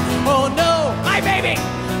fly? Oh no, my baby,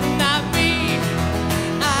 not me.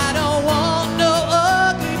 I don't want no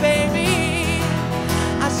ugly baby.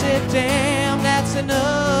 I said, damn, that's an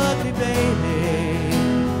ugly baby.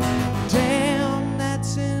 Damn,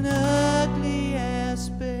 that's an ugly ass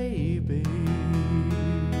baby.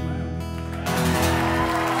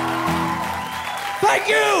 Thank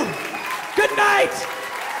you. Good night.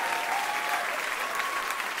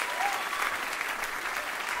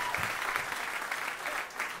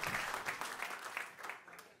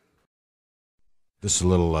 This is a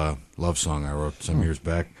little love song I wrote some years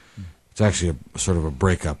back. It's actually a sort of a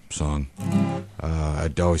breakup song.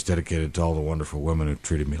 I'd always dedicated it to all the wonderful women who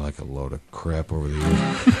treated me like a load of crap over the years.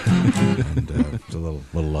 And it's a little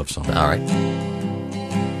love song. All right.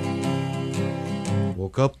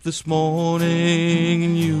 Woke up this morning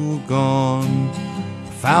and you were gone.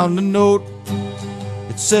 Found a note,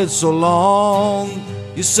 it said so long.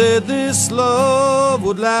 You said this love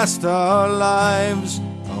would last our lives.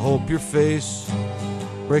 I hope your face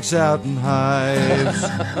breaks out in hives.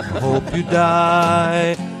 I hope you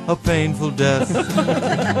die a painful death.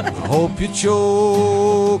 I hope you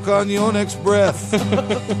choke on your next breath.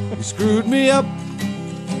 You screwed me up,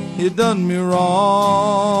 you done me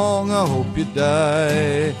wrong. I hope you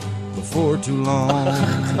die before too long.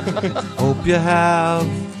 Hope you have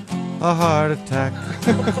a heart attack.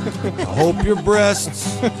 I hope your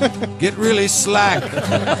breasts get really slack.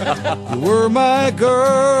 You were my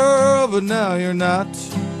girl, but now you're not.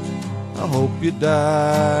 I hope you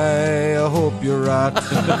die, I hope you rot.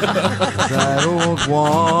 'Cause I don't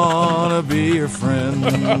wanna be your friend.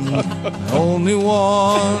 I only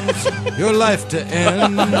want your life to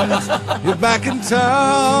end. You're back in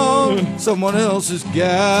town, someone else's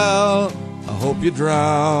gal. I hope you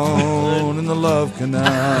drown in the love canal.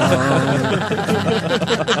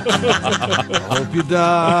 I hope you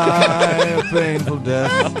die a painful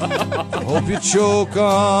death. I hope you choke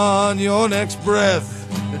on your next breath.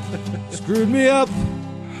 Screwed me up,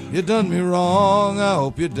 you done me wrong. I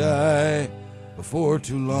hope you die before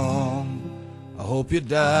too long. I hope you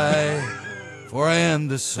die before I end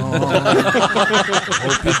this song. I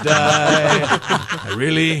hope you die. I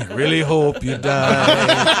really, really hope you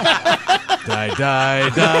die. Die, die,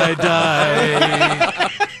 die, die.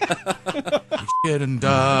 Shit and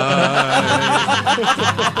die.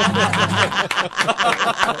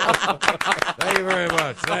 Thank you very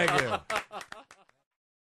much. Thank you.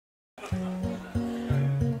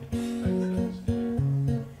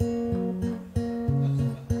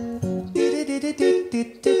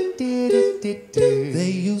 They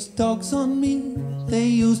used dogs on me, they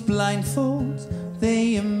used blindfolds,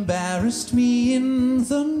 they embarrassed me in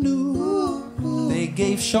the nude. They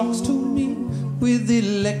gave shocks to me with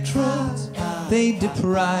electrodes, they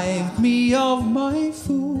deprived me of my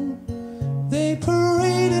food. They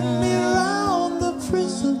paraded me around the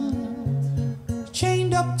prison,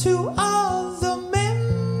 chained up to other men,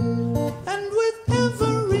 and with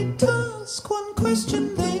every task one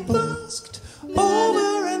question they asked,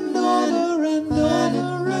 over and over and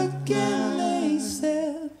over again. They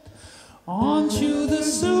said, aren't you the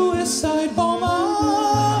suicide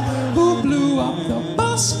bomber who blew up the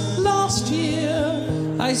bus last year?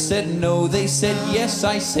 I said no, they said yes.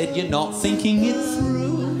 I said you're not thinking it through.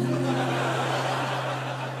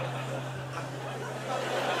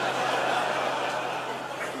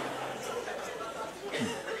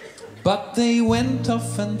 But they went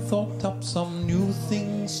off and thought up some new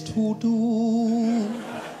things to do.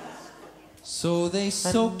 So they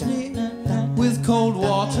soaked me with cold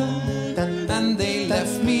water and they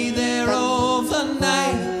left me there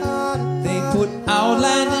overnight. They put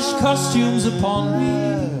outlandish costumes upon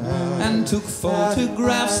me and took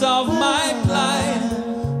photographs of my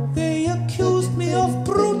plight. They accused me of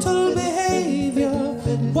brutal behavior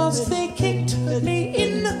whilst they kicked me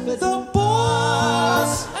in the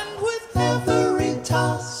balls. Every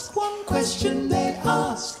task, one question they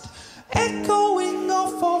asked, echoing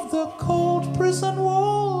off of the cold prison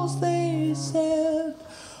walls. They said,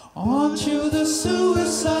 aren't you the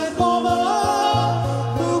suicide bomber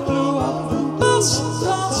who blew up the bus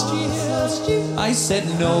last year? I said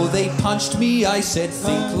no, they punched me. I said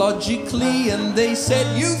think logically, and they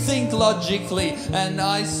said you think logically, and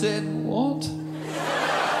I said what?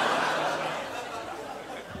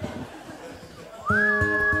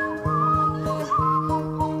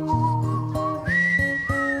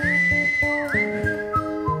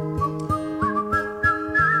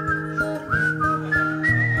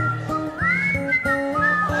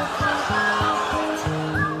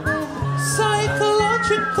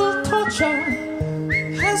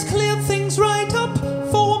 Has cleared things right up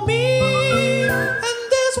for me.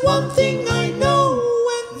 And there's one thing I know,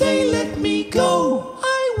 when they let me go,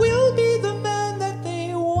 I will be the man that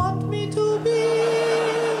they want me to be.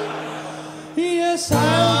 Yes,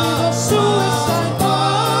 I'll be the suicide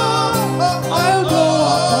bomber. I'll go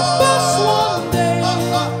up the bus one day,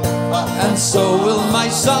 and so will my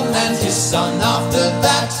son and his son after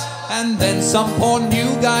that. And then some poor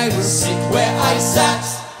new guy will sit where I sat,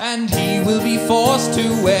 and he will be forced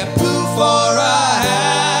to wear blue for a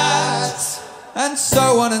hat. And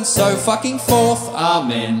so on and so fucking forth.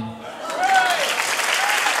 Amen.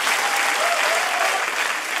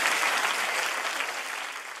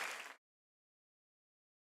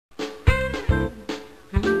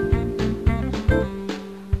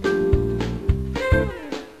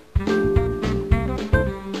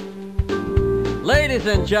 Ladies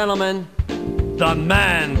and gentlemen, the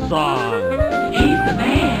man song. He's the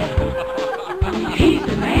man. He's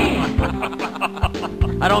the man.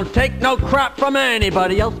 I don't take no crap from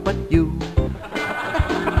anybody else but you.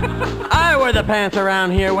 I wear the pants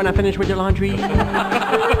around here when I finish with your laundry.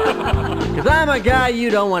 Cause I'm a guy you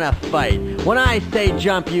don't want to fight. When I say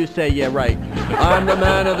jump, you say yeah right. I'm the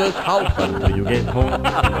man of this house until you get home.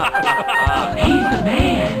 He's the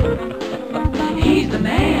man. He's the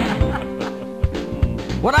man.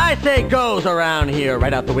 What I say goes around here,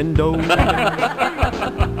 right out the window. And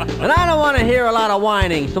I don't want to hear a lot of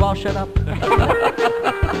whining, so I'll shut up.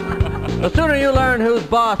 The sooner you learn who's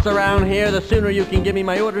boss around here, the sooner you can give me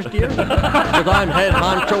my orders, dear. Because I'm head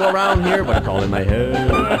honcho around here, but it's all in my head.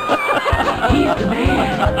 He's the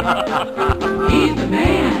man. He's the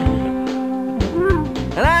man.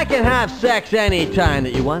 And I can have sex any time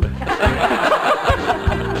that you want.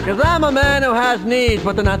 Because I'm a man who has needs,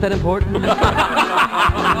 but they're not that important.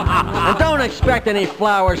 And don't expect any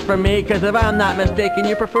flowers from me, because if I'm not mistaken,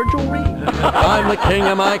 you prefer jewelry. I'm the king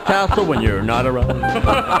of my castle when you're not around.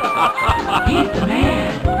 He's the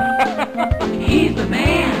man. He's the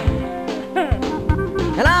man.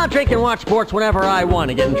 And I'll drink drink and watch sports whenever I want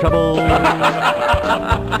to get in trouble.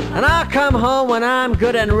 And I'll come home when I'm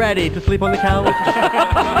good and ready to sleep on the couch.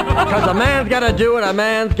 Cause a man's gotta do what a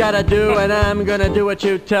man's gotta do, and I'm gonna do what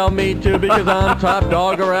you tell me to, because I'm top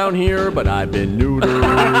dog around here, but I've been neutered.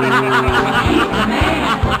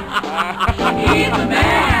 He's the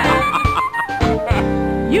man.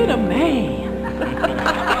 You the man.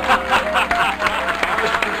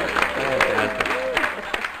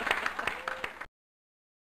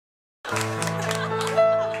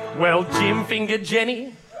 Well, Jim fingered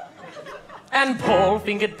Jenny, and Paul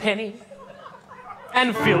fingered Penny,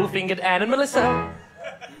 and Phil fingered Ann and Melissa,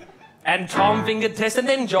 and Tom fingered Tess, and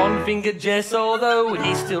then John fingered Jess, although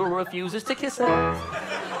he still refuses to kiss her.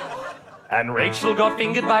 And Rachel got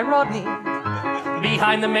fingered by Rodney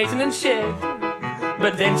behind the maintenance shed,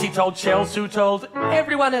 but then she told Chelsea, who told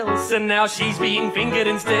everyone else, and now she's being fingered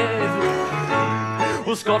instead.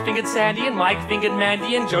 Well, Scott fingered Sandy, and Mike fingered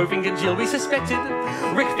Mandy, and Joe fingered Jill, we suspected.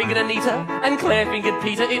 Rick fingered Anita, and Claire fingered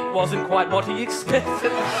Peter. It wasn't quite what he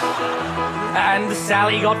expected. And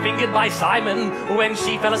Sally got fingered by Simon when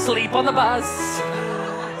she fell asleep on the bus.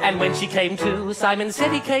 And when she came to, Simon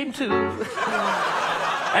said he came too.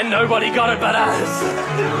 And nobody got it but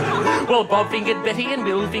us. Well, Bob fingered Betty, and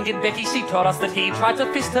Bill fingered Becky. She taught us that he tried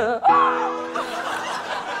to fist her.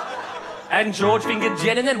 And George fingered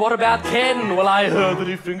Jen, and then what about Ken? Well, I heard that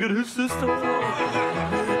he fingered his sister.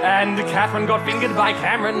 And Catherine got fingered by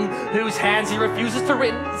Cameron, whose hands he refuses to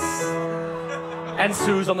rinse. And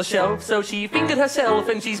Sue's on the shelf, so she fingered herself,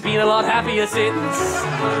 and she's been a lot happier since.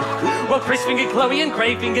 Well, Chris fingered Chloe, and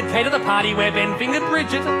Craig fingered Kate at the party where Ben fingered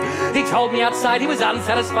Bridget. He told me outside he was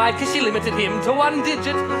unsatisfied because she limited him to 1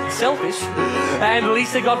 digit. Selfish. And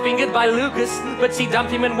Lisa got fingered by Lucas, but she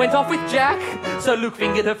dumped him and went off with Jack. So Luke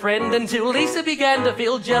fingered her friend until Lisa began to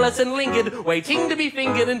feel jealous and lingered, waiting to be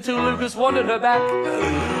fingered until Lucas wanted her back.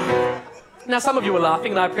 Now, some of you are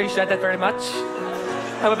laughing, and I appreciate that very much.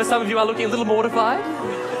 However, some of you are looking a little mortified.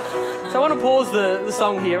 So I want to pause the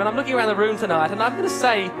song here, and I'm looking around the room tonight, and I'm going to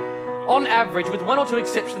say, on average, with 1 or 2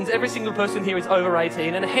 exceptions, every single person here is over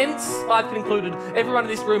 18, and hence, I've concluded, everyone in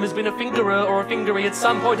this room has been a fingerer or a fingeree at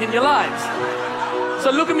some point in your lives. So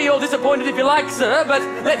look at me all disappointed if you like, sir, but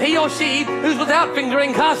let he or she, who's without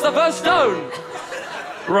fingering, cast the first stone.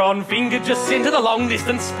 Ron fingered Jacinta, the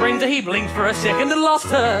long-distance sprinter. He blinked for a second and lost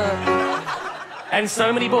her. And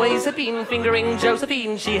so many boys had been fingering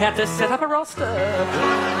Josephine, she had to set up a roster.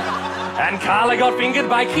 And Carla got fingered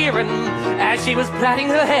by Kieran as she was plaiting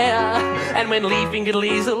her hair. And when Lee fingered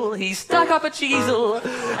Liesel, he stuck up a cheesel.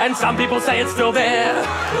 And some people say it's still there.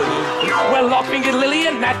 Well, Locke fingered Lily,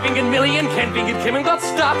 and Matt fingered Millie, and Ken fingered Kim and got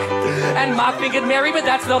stuck. And Mark fingered Mary, but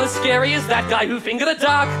that's not as scary as that guy who fingered a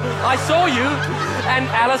duck. I saw you. And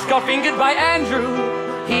Alice got fingered by Andrew.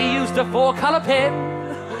 He used a 4-color pen.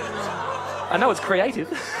 I know it's creative.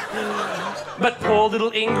 But poor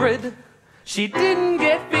little Ingrid, she didn't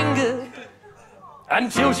get fingered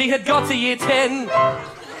until she had got to year 10.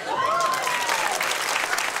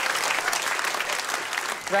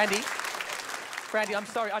 Randy, I'm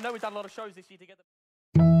sorry. I know we've done a lot of shows this year together.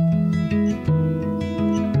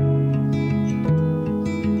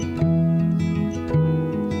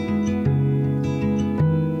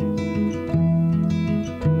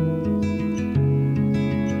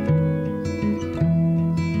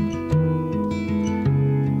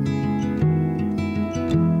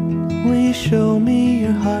 Will you show me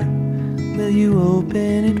your heart? Will you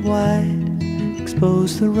open it wide?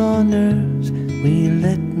 Expose the raw nerves? Will you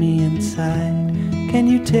let me inside? Can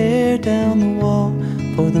you tear down the wall?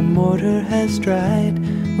 For the mortar has dried.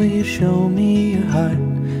 Will you show me your heart?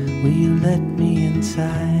 Will you let me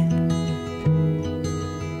inside?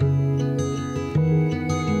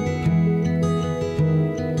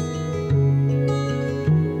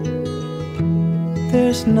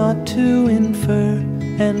 There's not to infer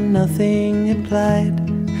and nothing implied.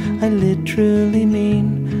 I literally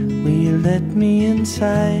mean, will you let me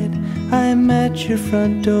inside? I'm at your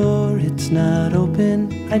front door, it's not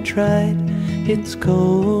open, I tried. It's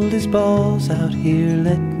cold as balls out here,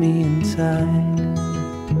 let me inside.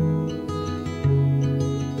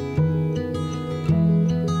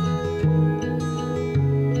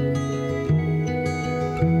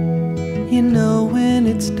 You know when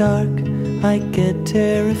it's dark, I get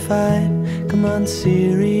terrified. Come on,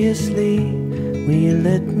 seriously, will you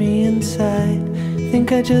let me inside?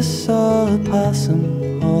 Think I just saw a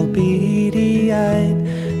possum, all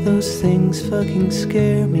beady-eyed. Those things fucking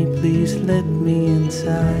scare me, please let me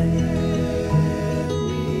inside.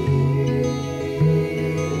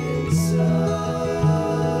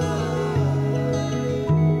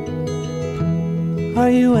 Are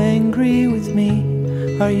you angry with me?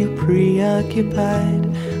 Are you preoccupied?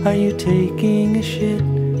 Are you taking a shit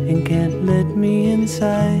and can't let me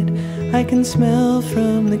inside? I can smell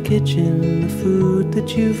from the kitchen the food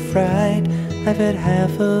that you've fried. I've had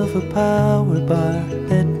half of a power bar,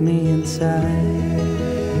 let me inside.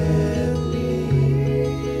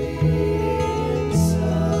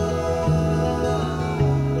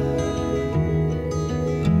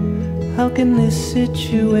 How can this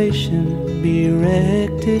situation be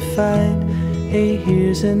rectified? Hey,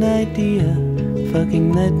 here's an idea,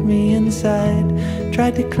 fucking let me inside.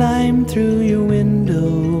 Tried to climb through your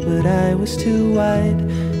window, but I was too wide.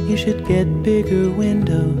 You should get bigger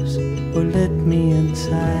windows, or let me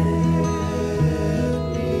inside.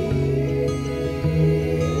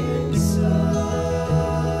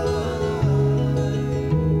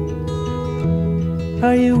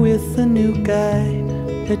 Are you with the new guy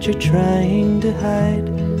that you're trying to hide?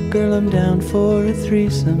 Girl, I'm down for a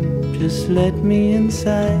threesome, just let me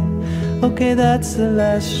inside. Okay, that's the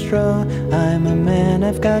last straw. I'm a man,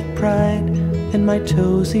 I've got pride, and my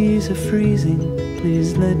toesies are freezing.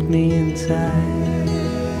 Please let me inside.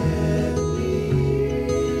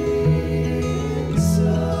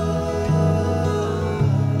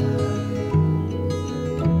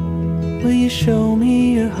 Will you show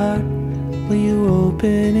me your heart? Will you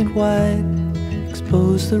open it wide?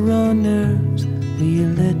 Expose the raw nerves. Will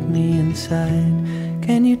you let me inside?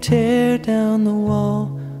 Can you tear down the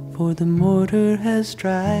wall? For the mortar has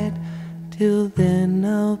dried. Till then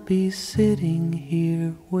I'll be sitting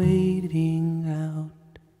here waiting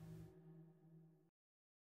out.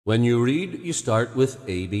 When you read, you start with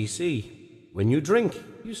ABC. When you drink,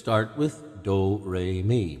 you start with Do, Re,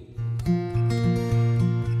 Mi.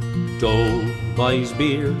 Do buys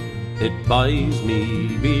beer, it buys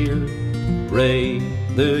me beer. Re,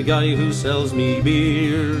 the guy who sells me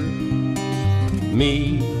beer.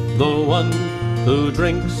 Me, the one who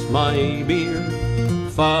drinks my beer.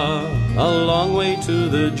 Far a long way to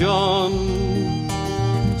the John,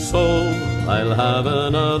 so I'll have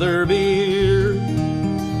another beer.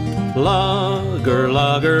 Lager,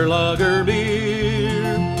 lager, lager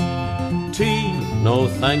beer. Tea, no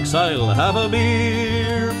thanks, I'll have a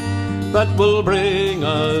beer. That will bring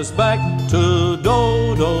us back to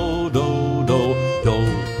Do, Do, Do, Do. Do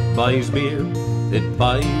buys beer, it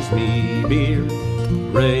buys me beer.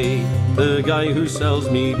 Ray, the guy who sells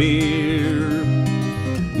me beer.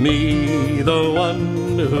 Me, the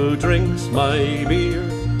one who drinks my beer.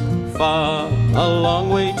 Far a long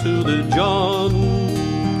way to the John,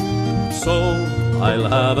 so I'll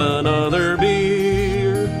have another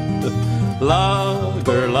beer.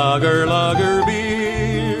 Lager, lager, lager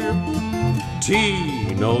beer.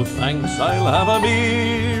 Tea, no thanks, I'll have a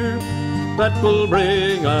beer. That will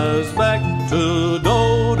bring us back to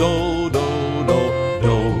Do, Do, Do, Do.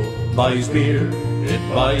 Do buys beer, it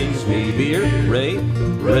buys me beer. Ray,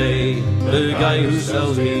 Ray, the guy who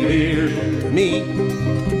sells me beer. Me,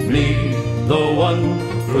 the one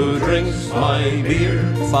who drinks my beer.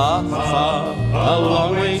 Far, far, a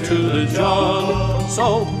long way to the John,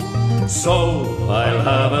 so I'll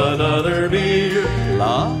have another beer.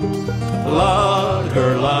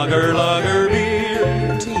 Lager, lager, lager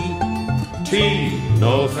beer. Tea,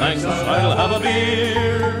 no thanks, I'll have a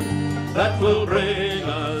beer. That will bring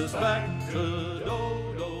us back to Do,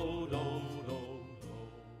 Do, Do, Do.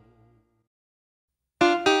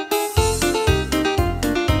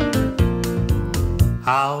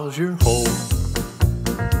 How's your whole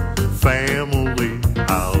family?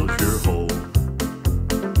 How's your whole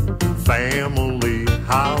family?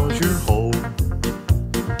 How's your whole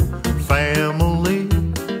family?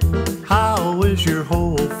 How is your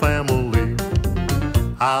whole family?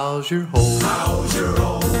 How's your whole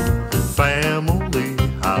family?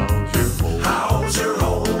 How's your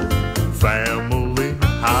whole family?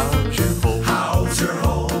 How's your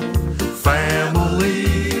whole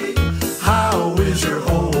family? How is your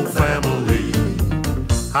whole family?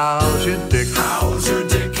 How's your dick? How's your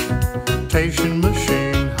dictation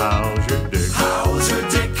machine? How's your dick? How's your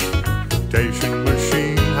dictation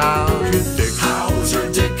machine? How's your dick? How's your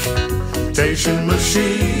dictation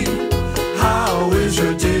machine? How is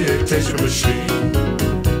your dictation machine?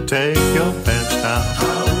 Take your pants down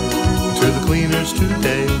to the cleaners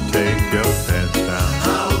today. Take your pants down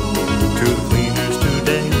to the cleaners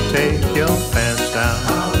today. Take your pants down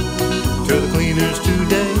to the cleaners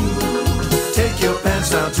today. Take your pants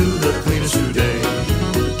down to the cleaners today.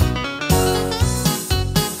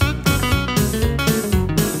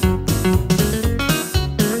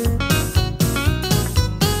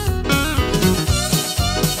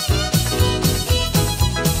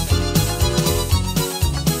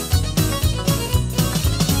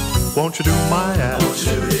 Won't you do my ass? Won't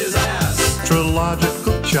you do his ass?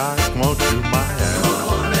 Astrological chart, won't you do my ass? Come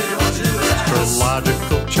on, baby, won't you do his ass?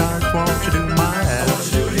 Astrological chart, won't you do my ass? Won't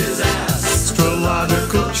you do his ass?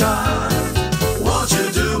 Astrological chart, won't you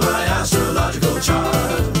do my astrological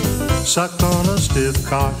chart? Suck on a stiff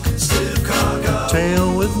cock,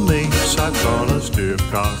 tail with me, suck on a stiff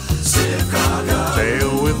cock,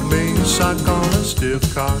 tail with me, suck on a stiff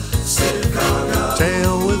cock,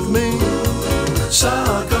 tail with me,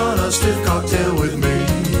 suck on a stiff cocktail with me.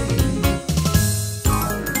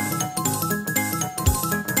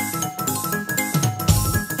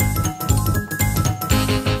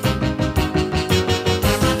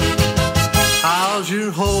 How's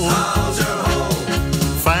your whole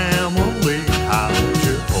family? How's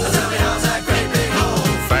your whole? Tell me, how's that great big hole?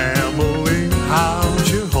 Family,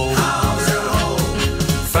 how's your whole? How's your whole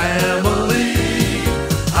family?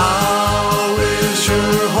 How is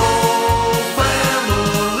your whole family?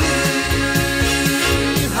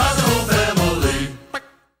 How's the whole family?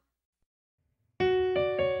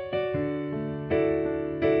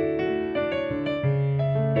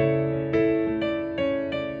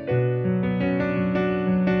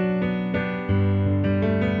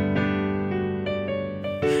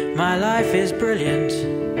 My life is brilliant.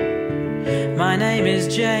 My name is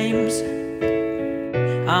James.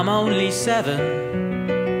 I'm only 7,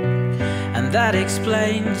 and that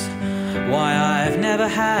explains why I've never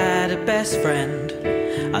had a best friend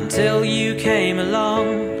until you came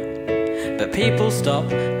along. But people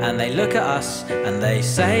stop and they look at us and they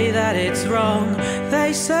say that it's wrong.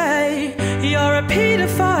 They say, you're a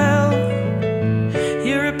paedophile.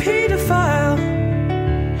 You're a paedophile.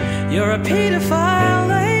 You're a paedophile,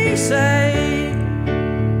 they say.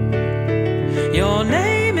 Your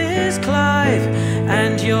name is Clive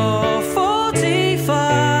and you're 45,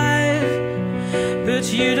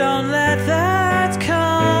 but you don't let that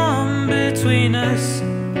come between us,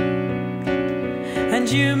 and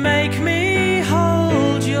you make me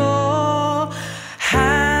hold your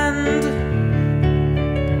hand.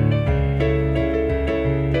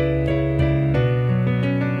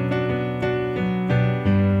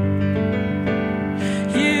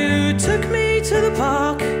 You took me to the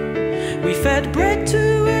park, we fed bread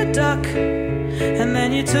to a duck, and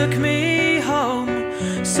then you took me home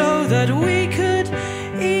so that we could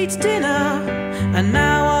eat dinner. And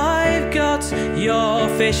now I've got your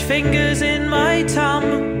fish fingers in my tum.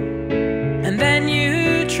 And then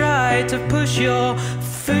you tried to push your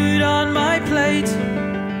food on my plate.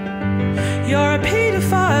 You're a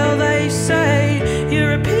paedophile, they say.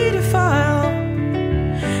 You're a paedophile.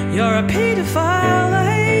 You're a paedophile,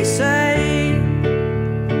 they say.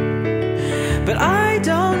 But I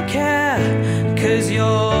don't care, 'cause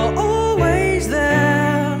you're always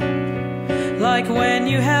there. Like when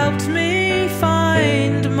you helped me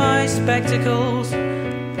find my spectacles,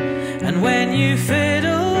 and when you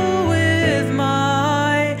fiddle with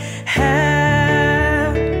my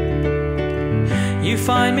hair. You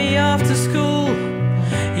find me after school,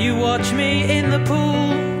 you watch me in the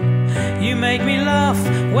pool, you make me laugh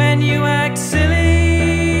when you act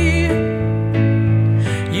silly.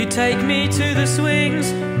 You take me to the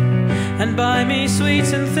swings and buy me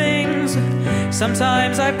sweets and things.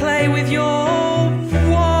 Sometimes I play with your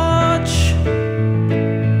watch.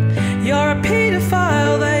 You're a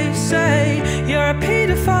paedophile, they say. You're a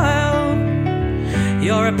paedophile.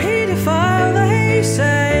 You're a paedophile, they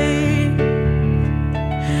say.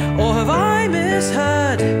 Or have I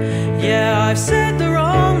misheard? Yeah, I've said the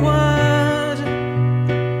wrong word.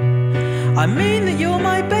 I mean that you're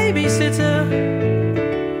my babysitter.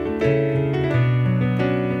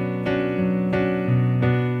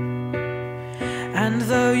 And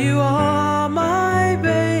though you are my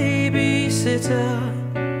babysitter,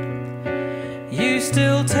 you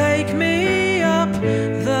still take me up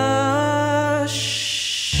the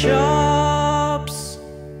shops.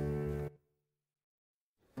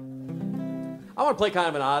 I want to play kind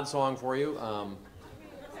of an odd song for you.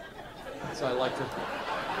 So I like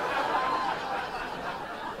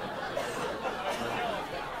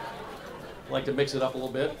to mix it up a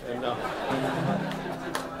little bit. And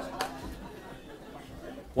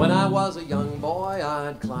when I was a young boy,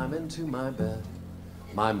 I'd climb into my bed.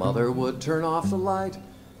 My mother would turn off the light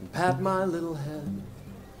and pat my little head.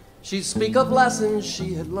 She'd speak of lessons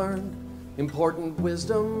she had learned, important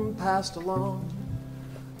wisdom passed along.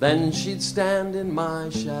 Then she'd stand in my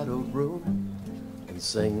shadowed room and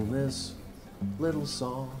sing this little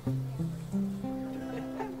song.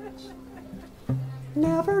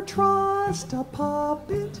 Never trust a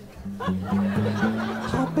puppet.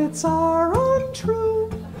 Puppets are untrue.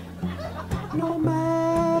 No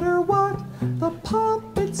matter what the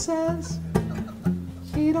puppet says,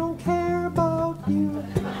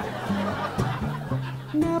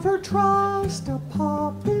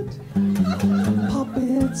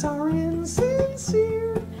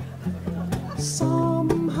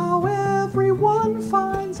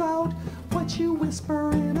 what you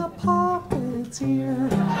whisper in a puppet's ear.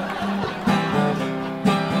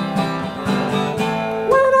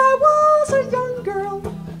 When I was a young girl,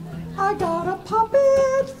 I got a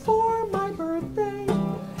puppet for my birthday.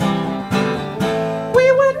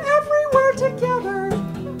 We went everywhere together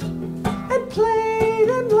and played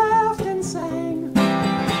and laughed and sang.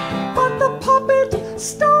 But the puppet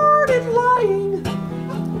started lying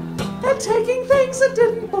and taking things that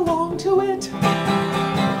didn't belong to it,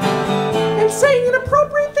 and saying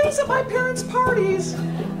inappropriate things at my parents' parties.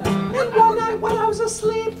 And one night when I was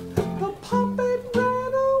asleep, the puppet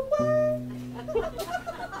ran away.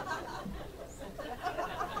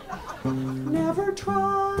 Never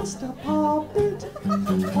trust a puppet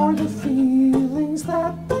or the feelings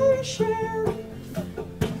that they share.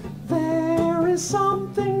 There is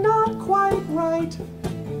something not quite right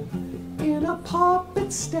in a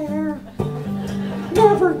puppet stare.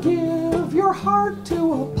 Never give your heart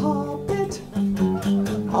to a puppet.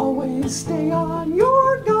 Always stay on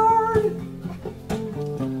your guard.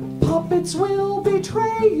 Puppets will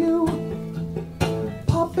betray you.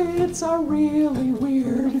 Puppets are really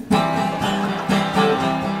weird.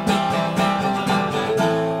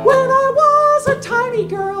 When I was a tiny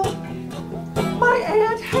girl, my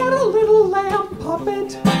aunt had a little lamb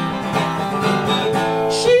puppet.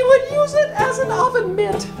 She would use it as an oven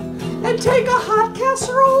mitt and take a hot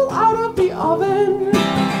casserole out of the oven.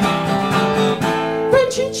 Then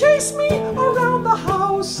she'd chase me around the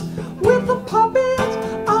house with the puppet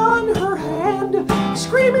on her hand,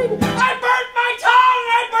 screaming, "I burnt my tongue!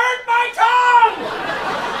 I burnt my tongue!"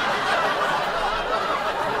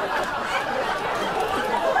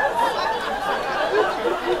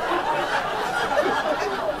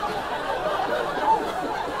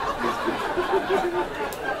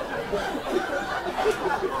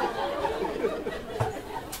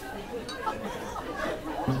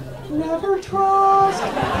 Never trust a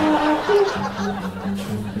puppet.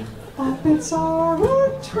 Puppets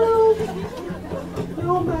aren't true.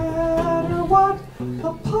 No matter what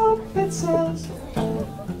the puppet says,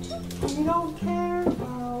 we don't care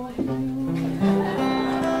about you.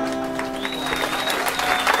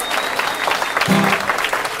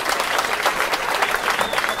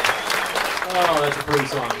 Oh, that's a pretty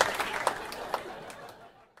song.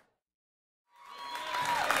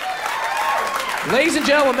 Ladies and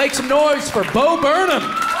gentlemen, make some noise for Bo Burnham.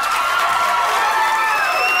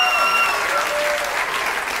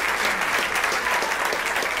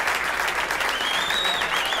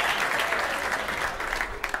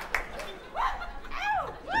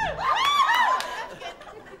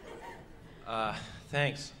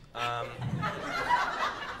 Thanks.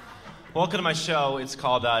 Welcome to my show. It's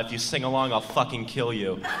called If You Sing Along, I'll Fucking Kill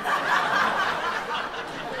You.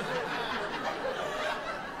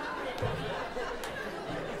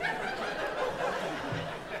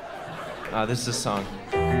 This is a song.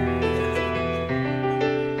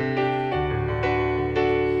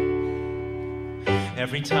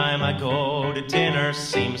 Every time I go to dinner,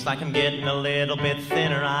 seems like I'm getting a little bit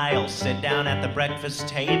thinner. I'll sit down at the breakfast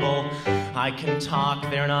table. I can talk,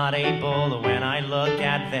 they're not able. When I look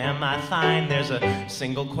at them, I find there's a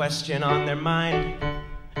single question on their mind.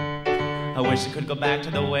 I wish it could go back to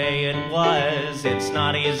the way it was. It's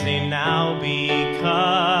not easy now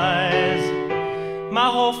because my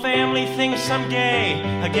whole family thinks I'm gay.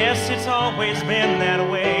 I guess it's always been that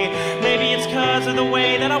way. Maybe it's 'cause of the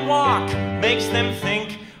way that I walk. Makes them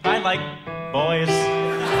think I like boys.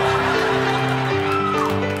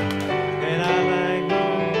 And I like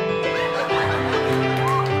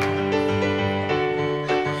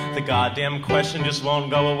boys. The goddamn question just won't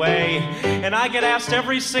go away. And I get asked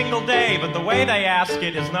every single day, but the way they ask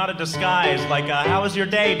it is not a disguise. Like, how was your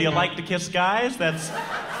day? Do you like to kiss guys? That's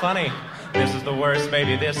funny. This is the worst,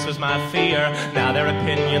 baby, this was my fear. Now their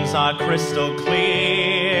opinions are crystal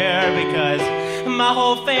clear because my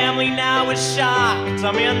whole family now is shocked.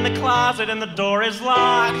 I'm in the closet and the door is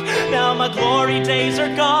locked. Now my glory days are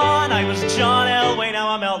gone. I was John Elway, now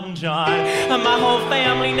I'm Elton John. And my whole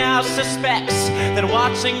family now suspects that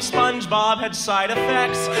watching SpongeBob had side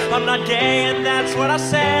effects. I'm not gay and that's what I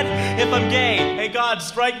said. If I'm gay, hey God,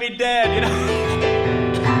 strike me dead, you know.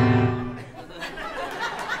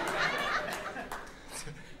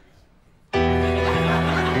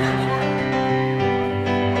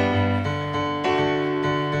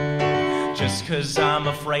 Just 'cause I'm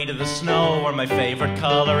afraid of the snow, or my favorite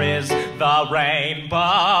color is the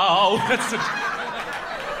rainbow.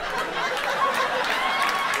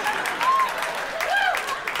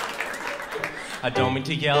 I don't mean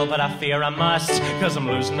to yell, but I fear I must, 'cause I'm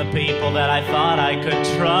losing the people that I thought I could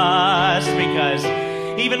trust. Because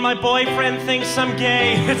even my boyfriend thinks I'm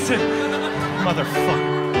gay. Motherfucker.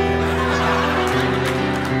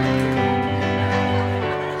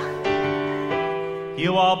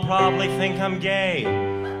 You all probably think I'm gay.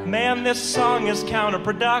 Man, this song is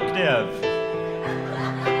counterproductive.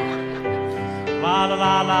 La la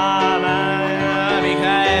la la la,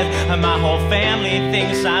 because my whole family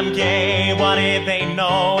thinks I'm gay. What do they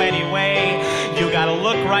know anyway? You gotta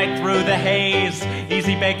look right through the haze.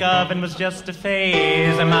 Easy bake oven was just a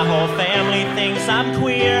phase. And my whole family thinks I'm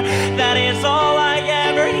queer. That is all I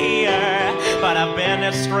ever hear. But I've been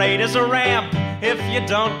as straight as a ramp, if you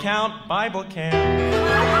don't count Bible camp.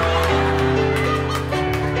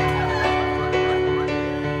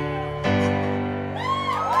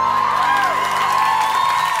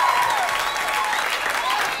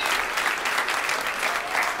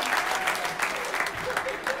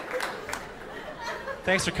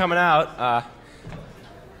 Thanks for coming out.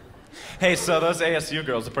 Hey, so those ASU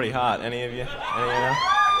girls are pretty hot. Any of you? Any of you know?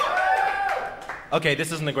 Okay,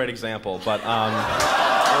 this isn't a great example, but I'm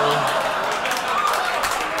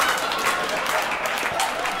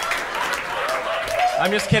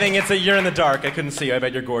just kidding. You're in the dark. I couldn't see you. I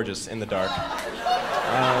bet you're gorgeous in the dark.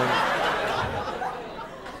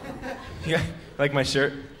 Yeah, like my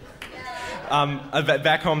shirt?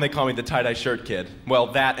 Back home they call me the tie-dye shirt kid. Well,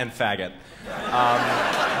 that and faggot.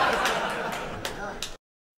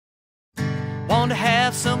 Want to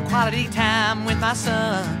have some quality time with my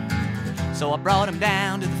son, so I brought him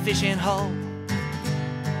down to the fishing hole.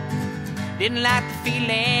 Didn't like the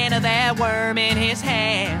feeling of that worm in his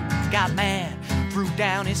hand. Got mad, threw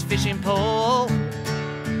down his fishing pole.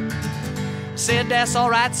 Said, that's all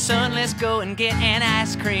right, son, let's go and get an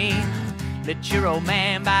ice cream. Let your old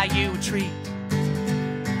man buy you a treat.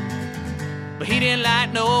 But he didn't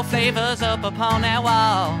like no flavors up upon that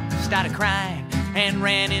wall. Started crying and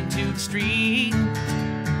ran into the street.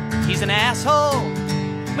 He's an asshole,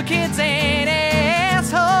 my kid's an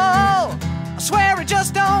asshole. I swear it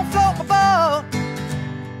just don't float my boat.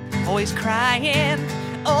 Always crying,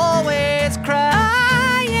 always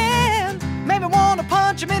crying. Made me wanna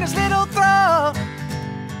punch him in his little throat.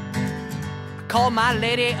 I called my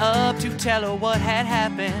lady up to tell her what had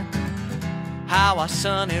happened, how our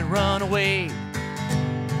son had run away.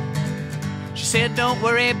 She said, don't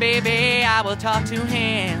worry, baby, I will talk to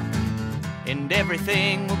him, and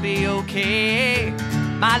everything will be okay.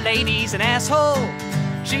 My lady's an asshole,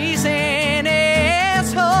 she's an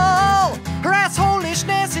asshole. Her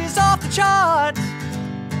assholishness is off the charts.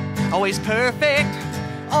 Always perfect,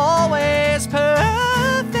 always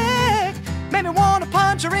perfect. Made me wanna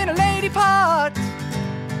punch her in a lady part.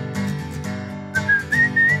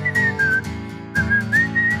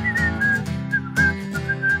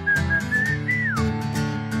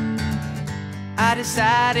 I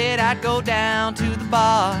decided I'd go down to the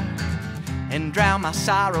bar and drown my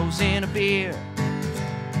sorrows in a beer.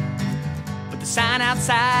 But the sign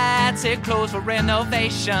outside said closed for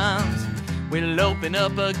renovations. We'll open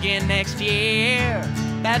up again next year.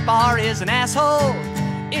 That bar is an asshole,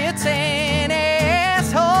 it's an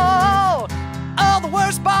asshole. Oh, the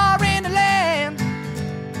worst bar in the land.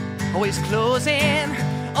 Always closing,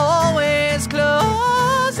 always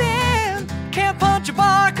closing. Can't punch a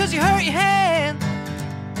bar cause you hurt your hand.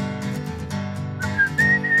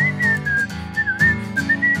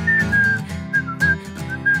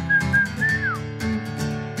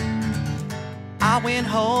 I went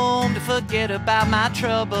home to forget about my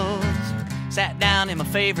troubles. Sat down in my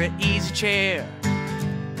favorite easy chair.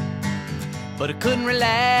 But I couldn't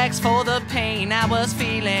relax for the pain I was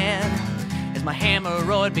feeling as my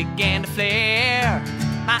hemorrhoid began to flare.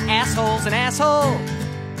 My asshole's an asshole,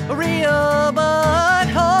 a real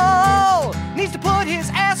butthole. Needs to put his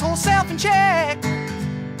asshole self in check.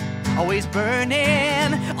 Always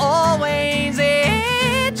burning, always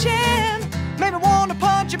itching. Made me want to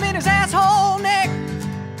punch him in his asshole neck.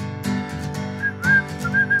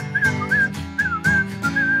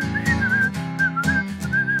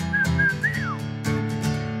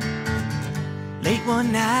 Late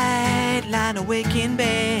one night, lying awake in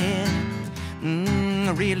bed,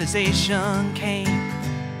 a realization came.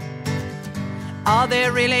 Are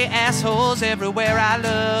there really assholes everywhere I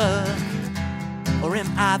look? Or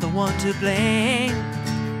am I the one to blame?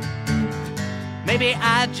 Maybe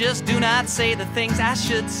I just do not say the things I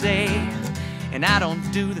should say, and I don't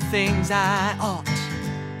do the things I ought.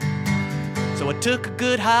 So I took a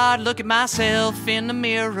good hard look at myself in the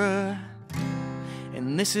mirror,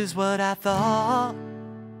 and this is what I thought.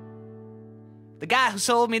 The guy who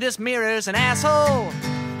sold me this mirror's an asshole.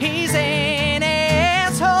 He's an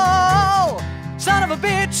asshole. Son of a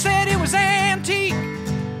bitch said it was antique.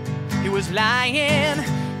 He was lying,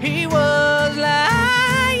 he was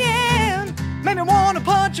lying. wanna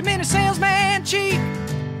punch him in his salesman cheek.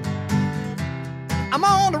 I'm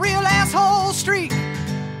on a real asshole streak.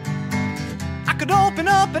 I could open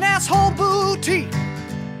up an asshole boutique.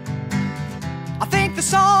 I think the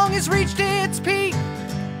song has reached its peak.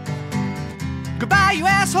 Goodbye, you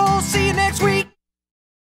assholes. See you next week.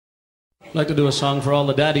 I'd like to do a song for all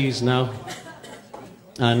the daddies now.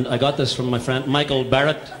 And I got this from my friend Michael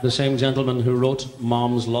Barrett, the same gentleman who wrote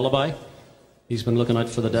Mom's Lullaby. He's been looking out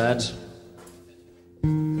for the dads.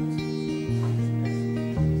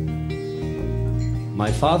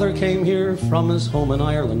 My father came here from his home in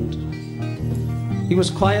Ireland. He was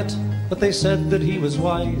quiet, but they said that he was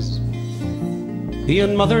wise. He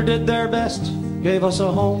and mother did their best, gave us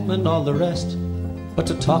a home and all the rest. But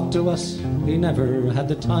to talk to us, he never had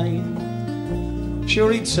the time.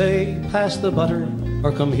 Sure, he'd say, pass the butter,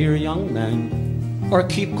 or come here, young man, or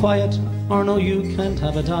keep quiet, or no, you can't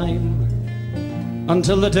have a dime.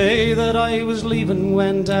 Until the day that I was leaving,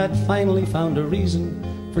 when Dad finally found a reason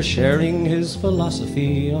for sharing his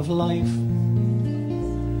philosophy of life.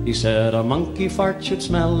 He said a monkey fart should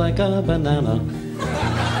smell like a banana.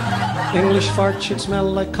 English fart should smell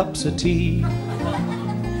like cups of tea.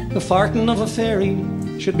 The farting of a fairy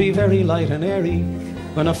should be very light and airy.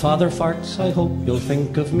 When a father farts, I hope you'll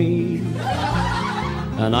think of me.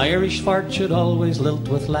 An Irish fart should always lilt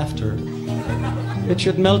with laughter. It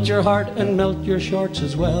should melt your heart and melt your shorts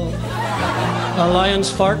as well. A lion's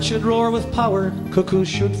fart should roar with power. Cuckoos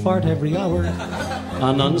should fart every hour.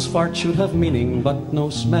 A nun's fart should have meaning but no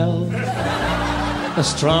smell. A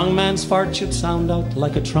strong man's fart should sound out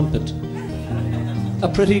like a trumpet. A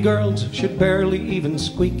pretty girl's should barely even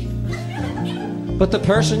squeak. But the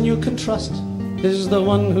person you can trust is the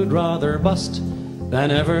one who'd rather bust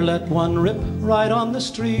than ever let one rip right on the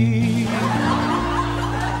street.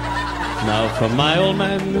 Now from my old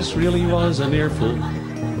man this really was an earful.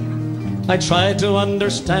 I tried to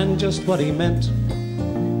understand just what he meant.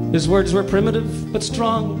 His words were primitive but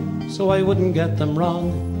strong, so I wouldn't get them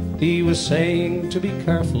wrong. He was saying to be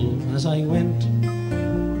careful as I went.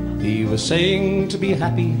 He was saying to be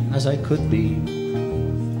happy as I could be.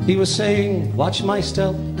 He was saying, watch my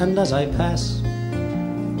step, and as I pass,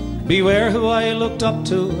 beware who I looked up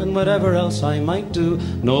to, and whatever else I might do,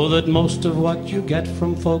 know that most of what you get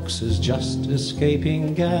from folks is just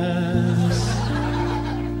escaping gas.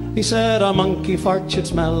 He said a monkey fart should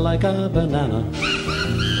smell like a banana.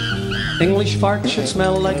 English fart should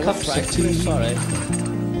smell like cups of tea.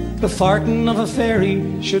 The farting of a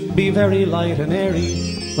fairy should be very light and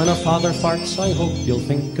airy. When a father farts, I hope you'll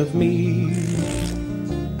think of me.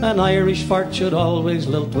 An Irish fart should always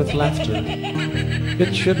lilt with laughter.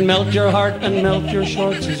 It should melt your heart and melt your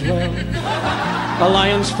shorts as well. A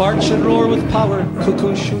lion's fart should roar with power.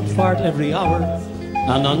 Cuckoos should fart every hour.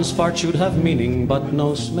 A nun's fart should have meaning but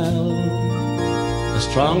no smell. A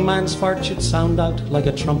strong man's fart should sound out like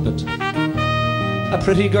a trumpet. A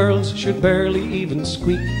pretty girl's should barely even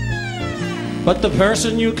squeak. But the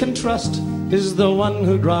person you can trust is the one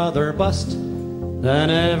who'd rather bust than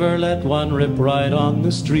ever let one rip right on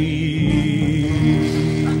the street.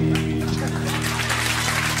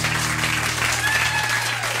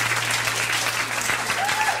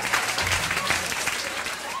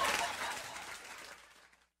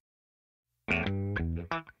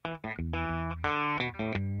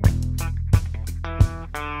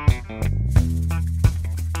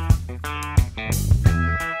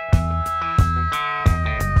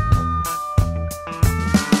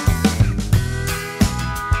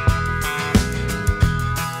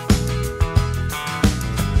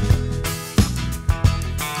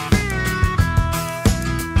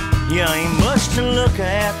 You ain't much to look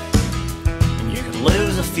at, and you can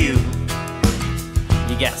lose a few.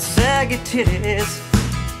 You got saggy titties,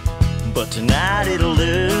 but tonight it'll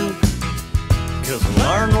do. 'Cause I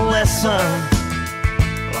learned a lesson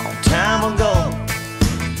a long time ago.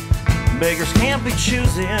 Beggars can't be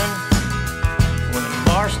choosing when the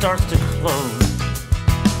bar starts to close.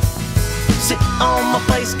 Sit on my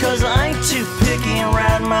face 'cause I ain't too picky, and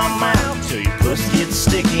ride my mouth till your pussy gets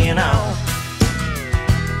sticky and all.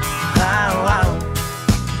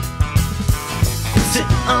 Sit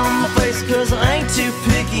on my face 'cause I ain't too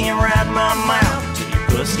picky, and ride my mouth till your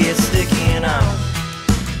pussy gets sticky and all.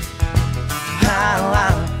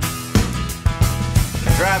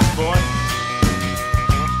 Drive it, boy.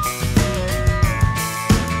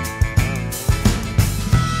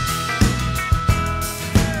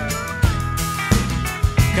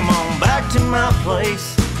 Come on back to my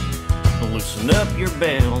place, loosen up your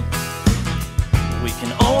belt. We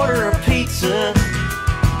can order a pizza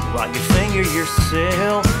while you finger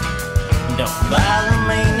yourself. Don't bother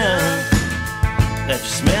me none that you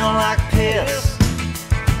smell like piss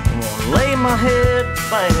lay my head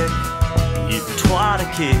back, give you twat a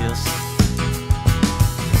kiss.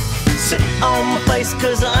 Sit on my face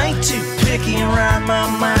 'cause I ain't too picky and ride my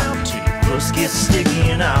mouth till your puss gets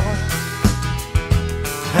sticky and ow.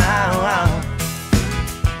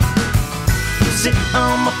 Sit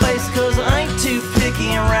on my face 'cause I ain't too picky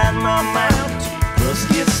and ride my mouth till your puss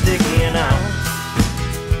gets sticky and ow.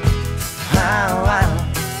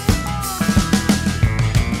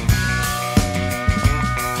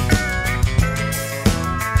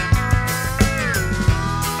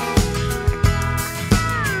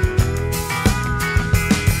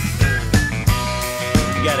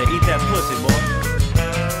 You gotta eat that pussy, boy.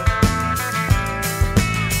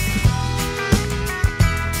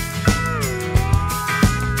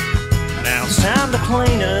 Now it's time to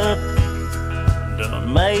clean up.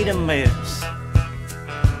 Done made a mess.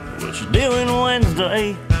 What you doing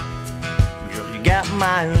Wednesday? Girl, you got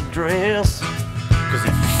my address. 'Cause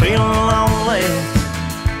if you're feeling lonely,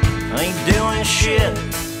 ain't doing shit,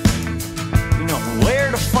 you know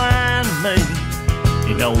where to find me.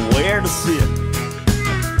 You know where to sit.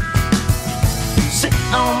 Sit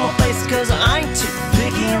on my face 'cause I ain't too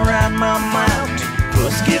picky and ride my mouth.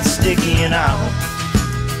 Puss gets sticky and out.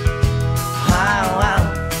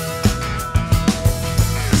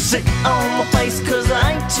 Sit on my face 'cause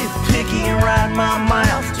I ain't too picky and ride my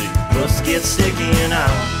mouth till puss gets sticky and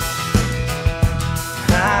out.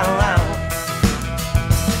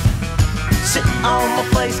 Sit on my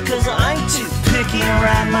face 'cause I ain't too picky and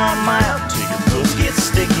ride my mouth till your puss gets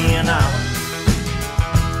sticky and out.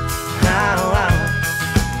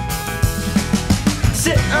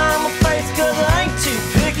 Sit on my face 'cause I ain't too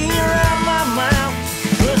picky and ride my mouth.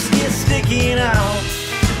 Puss gets sticky and out.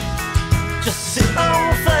 Just sit on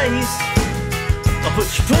my face, I'll put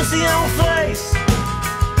your pussy on face.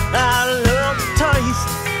 I love the taste,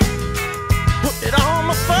 put it on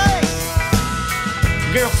my face.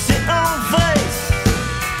 Girl, sit on my face,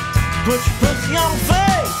 put your pussy on my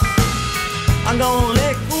face. I'm gonna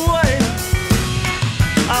lick away.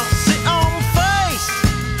 I'll sit on my face,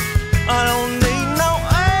 I don't need no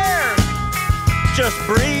air. Just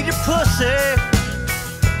breathe your pussy,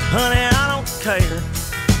 honey, I don't care.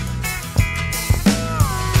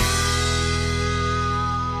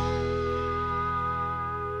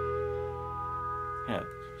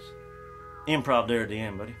 Improv there at the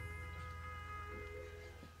end, buddy.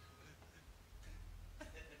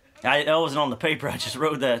 I wasn't on the paper, I just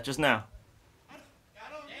wrote that just now.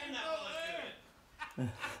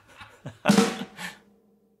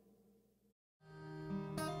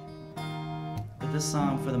 But this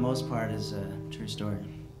song, for the most part, is a true story.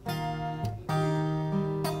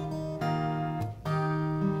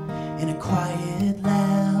 In a quiet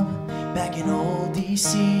lab back in old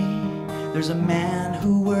DC, there's a man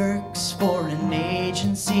who works for an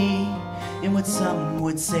agency in what some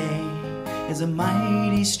would say is a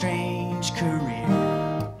mighty strange career.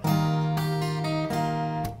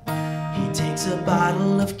 He takes a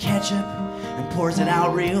bottle of ketchup and pours it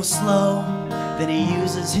out real slow. Then he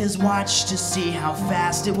uses his watch to see how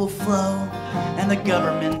fast it will flow. And the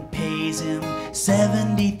government pays him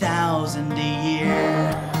 $70,000 a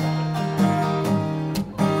year.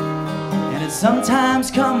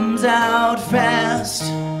 Sometimes comes out fast,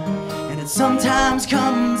 and it sometimes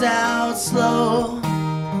comes out slow,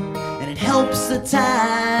 and it helps the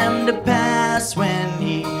time to pass when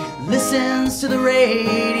he listens to the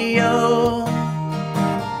radio.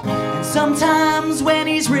 And sometimes when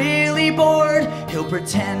he's really bored, he'll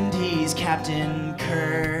pretend he's Captain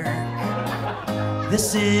Kirk.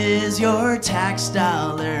 This is your tax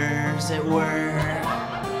dollars at work.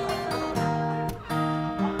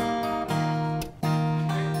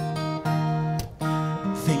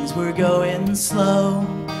 Things were going slow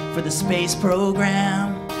for the space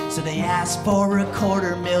program, so they asked for a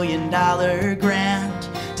 $250,000 grant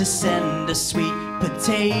to send a sweet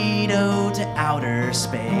potato to outer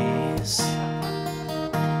space.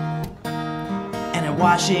 And at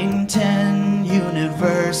Washington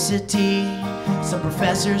University, some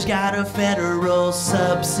professors got a federal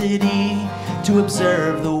subsidy to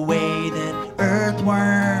observe the way that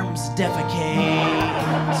earthworms defecate.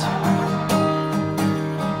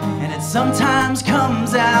 Sometimes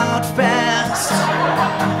comes out fast,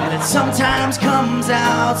 and it sometimes comes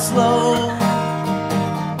out slow.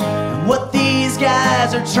 And what these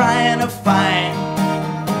guys are trying to find,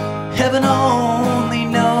 heaven only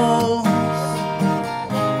knows.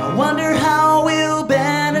 I wonder how we'll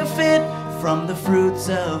benefit from the fruits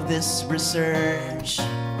of this research.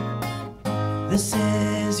 This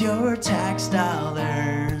is your tax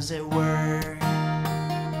dollars at work.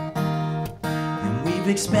 We've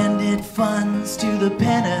expended funds to the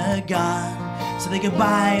Pentagon so they could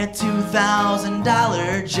buy a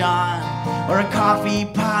 $2,000 John or a coffee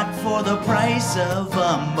pot for the price of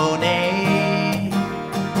a Monet.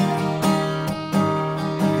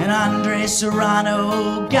 And Andre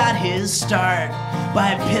Serrano got his start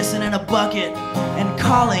by pissing in a bucket and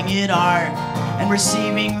calling it art and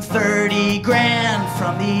receiving 30 grand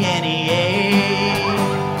from the NEA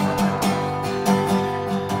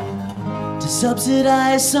to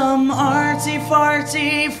subsidize some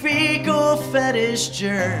artsy-fartsy fecal fetish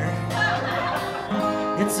jerk.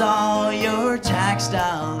 It's all your tax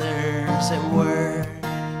dollars at work.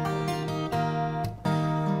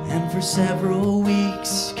 And for several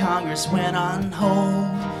weeks, Congress went on hold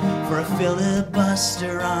for a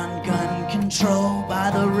filibuster on gun control by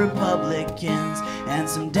the Republicans and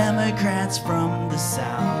some Democrats from the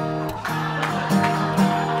South.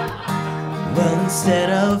 Well, instead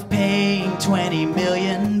of paying 20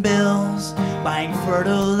 million bills, buying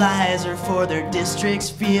fertilizer for their district's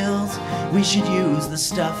fields, we should use the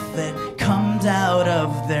stuff that comes out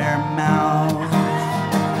of their mouth.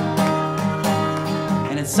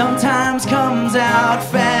 And it sometimes comes out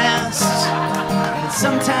fast, and it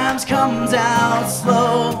sometimes comes out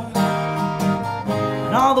slow.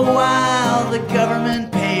 And all the while the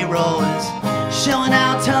government payroll is shelling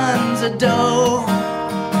out tons of dough.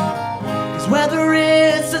 Cause whether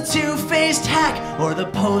it's a two-faced hack or the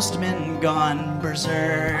postman gone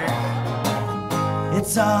berserk,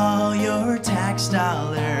 it's all your tax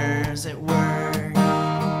dollars at work.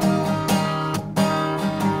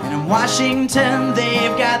 Washington,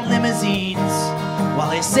 they've got limousines while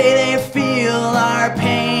they say they feel our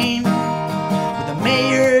pain. But the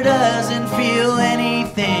mayor doesn't feel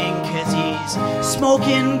anything cause he's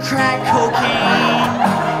smoking crack cocaine.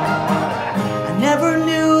 I never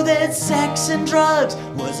knew that sex and drugs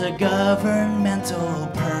was a governmental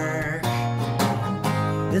perk.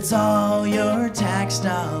 It's all your tax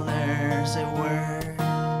dollars at work.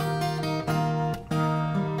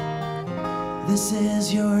 This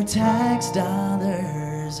is your tax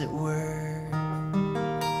dollars at work.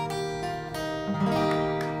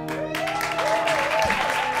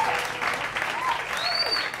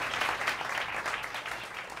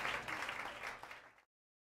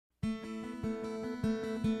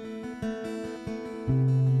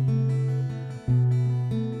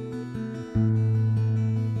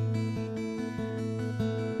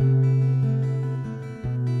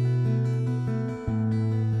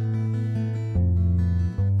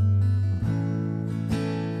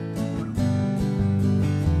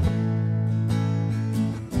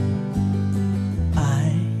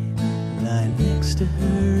 To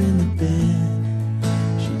her in the bed,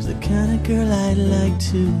 she's the kind of girl I'd like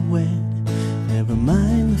to wed. Never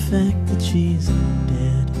mind the fact that she's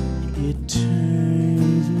dead. It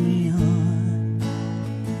turns me on.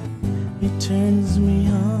 It turns me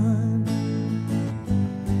on.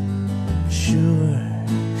 Sure,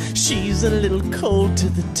 she's a little cold to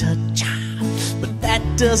the touch, but that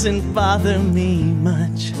doesn't bother me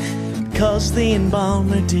much, 'cause the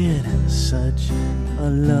embalmer did such a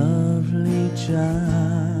lovely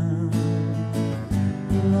job,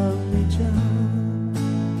 a lovely job.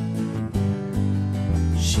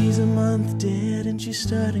 She's a month dead and she's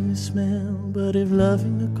starting to smell, but if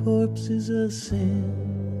loving a corpse is a sin,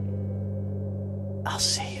 I'll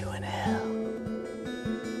see you in hell.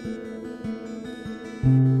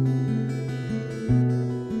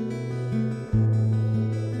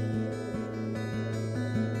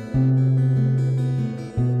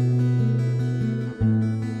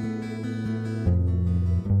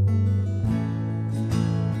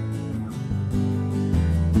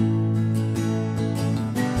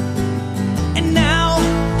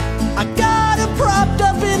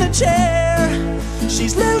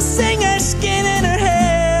 She's losing her skin and her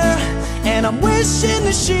hair, and I'm wishing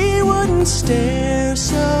that she wouldn't stare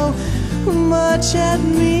so much at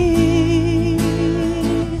me,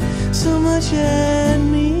 so much at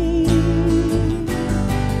me.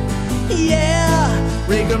 Yeah,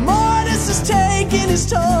 rigor mortis is taking its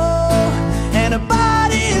toll, and her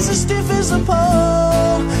body is as stiff as a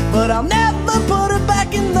pole, but I'll never put her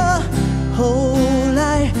back in the hole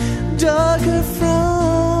I dug her from.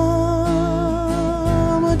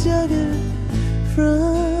 Dug her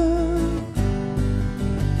from.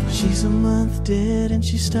 She's a month dead and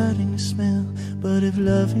she's starting to smell, but if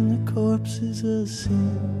loving a corpse is a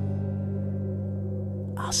sin,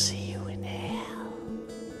 I'll see you in hell.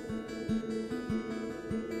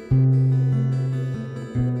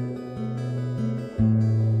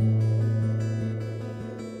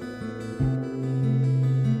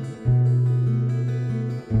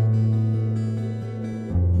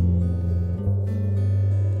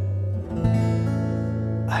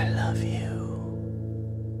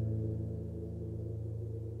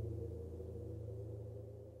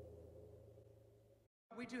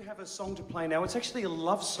 We do have a song to play now. It's actually a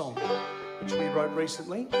love song, which we wrote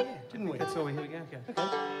recently. Yeah, didn't we? That's all. Here we go. Okay.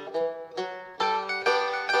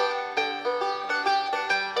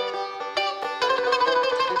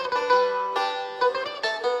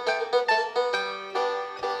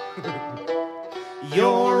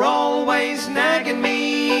 You're always nagging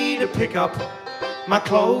me to pick up my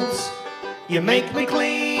clothes. You make me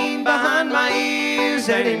clean behind my ears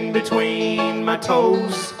and in between my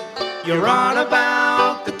toes. You're on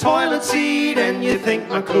about the toilet seat and you think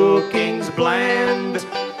my cooking's bland.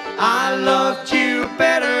 I loved you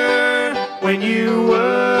better when you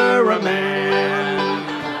were a man.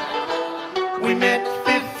 We met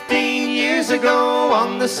 15 years ago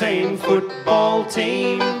on the same football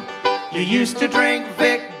team. You used to drink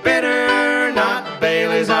Vic Bitter, not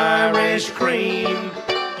Bailey's Irish Cream.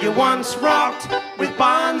 You once rocked with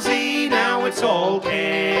Bonzi, now it's all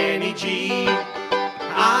Kenny G.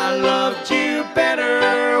 I loved you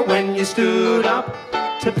better when you stood up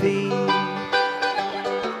to pee.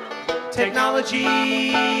 Technology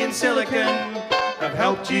and silicon have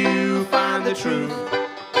helped you find the truth.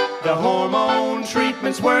 The hormone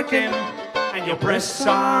treatment's working and your breasts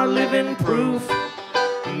are living proof.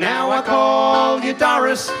 Now I call you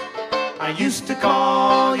Doris, I used to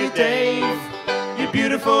call you Dave. You're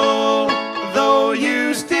beautiful, though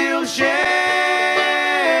you still shave.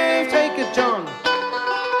 Take it, John.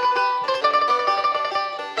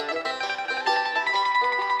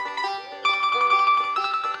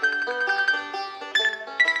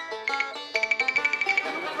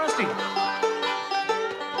 Rusty.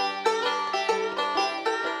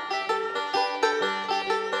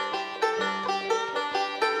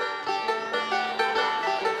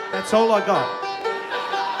 That's all I got.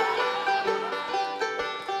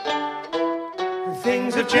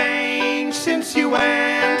 Things have changed since you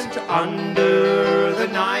went under the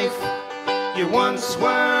knife. You once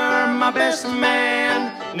were my best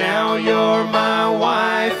man, now you're my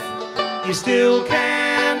wife. You still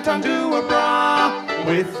can't undo a bra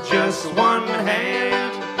with just one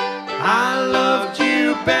hand. I loved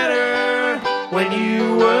you better when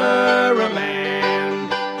you were a man.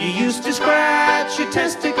 You used to scratch your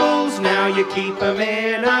testicles, now you keep them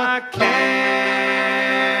in a can.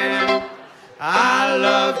 I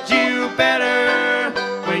loved you better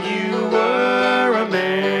when you were a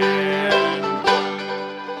man.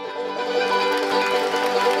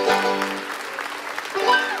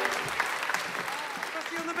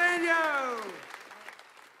 Rusty on the banjo.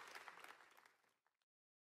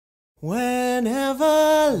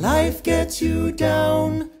 Whenever life gets you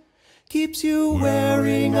down, keeps you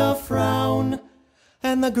wearing a frown,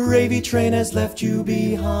 and the gravy train has left you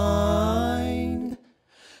behind.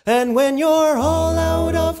 And when you're all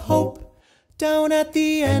out of hope, down at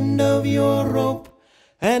the end of your rope,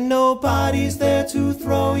 and nobody's there to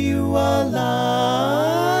throw you a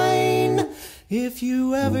line. If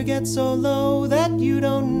you ever get so low that you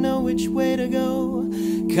don't know which way to go,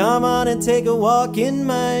 come on and take a walk in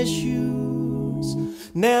my shoes.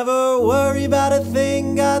 Never worry about a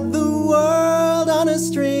thing, got the world on a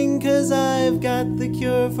string, 'cause I've got the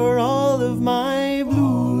cure for all of my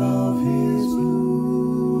blues.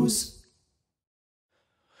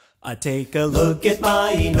 I take a look at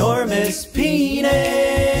my enormous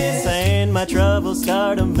penis, and my troubles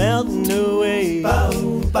start a-melting away.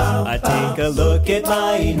 I take a look at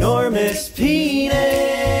my enormous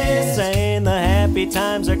penis, and the happy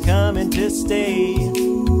times are coming to stay.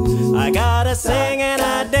 I gotta sing and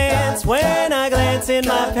I dance when I glance in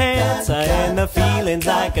my pants, and the feeling's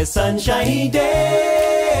like a sunshiny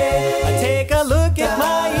day. I take a look at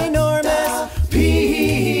my enormous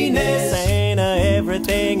penis, and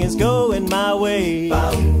everything is going my way.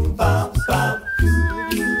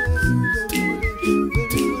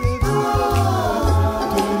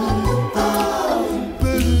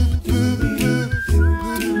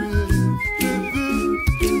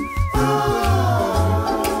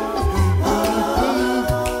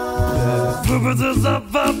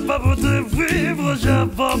 Vivre,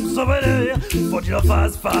 j'informe son bonheur. Faut qu'il en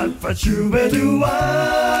fasse pas, pas chouber du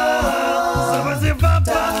ça va se faire pas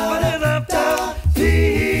de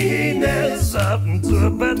penis up to a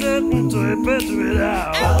better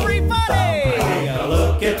everybody! Take a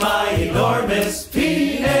look at my enormous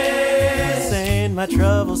penis, and my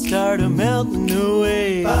troubles start a-melting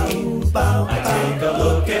away. I take a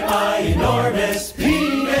look at my enormous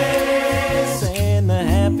penis, and the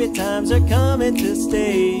happy times are coming to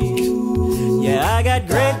stay. Yeah, I got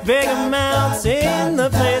great big amounts in the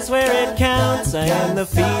place where it counts, and the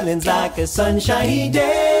feeling's like a sunshiny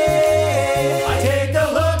day. I take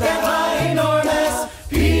a look at my enormous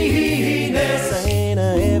penis, and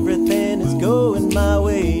everything is going my my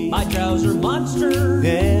way. My trouser monster.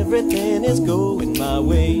 Everything is going my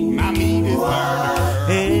way. My meat is burner.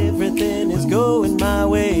 Everything is going my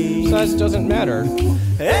way. Size doesn't matter.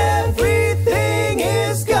 Everything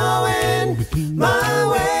is going my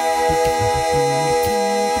way.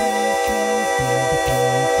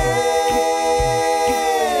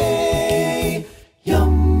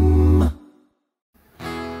 Yum.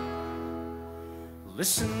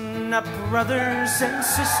 Listen up, brothers and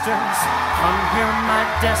sisters, come hear my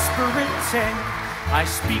desperate tale. I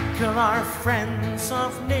speak of our friends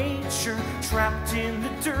of nature, trapped in the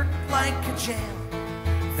dirt like a jail.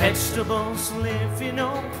 Vegetables live in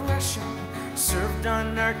oppression, served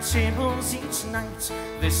on our tables each night.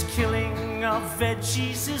 This killing of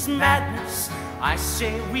veggies is madness. I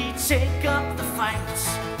say we take up the fight.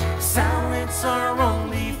 Salads are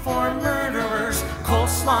only for murderers.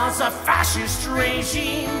 Coleslaw's a fascist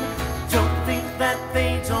regime. Don't think that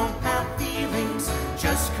they don't have feelings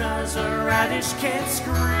just 'cause a radish can't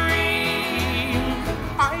scream.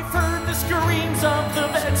 I've heard the screams of the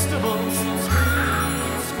vegetables,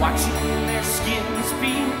 watching their skins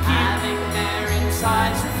being peeled, having their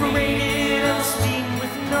insides raided and steamed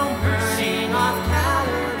with no burning off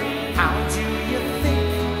calories. How do you think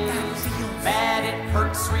that feels? Bad, it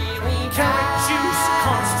hurts really bad. Carrot juice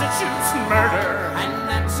constitutes murder, and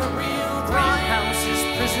that's a real greenhouses,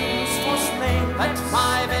 prisons for slaves. But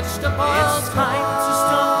my vegetables, it's time to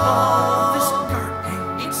stop all this gardening.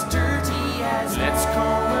 It's dirty as let's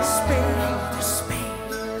call a spade a spade.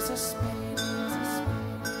 Is a spade, is a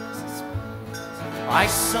spade, is a spade. I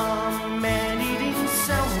saw a man eating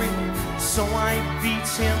celery, so I beat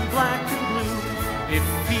him black and blue. If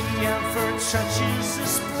he ever touches a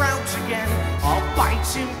sprout again, I'll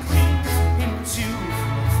bite him clean in two.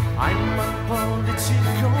 I'm a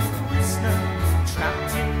political prisoner,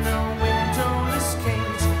 trapped in a windowless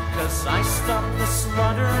cage, 'cause I stopped the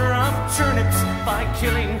slaughter of turnips by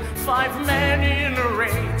killing 5 men in a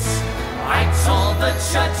rage. I told the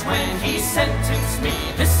judge when he sentenced me,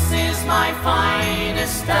 this is my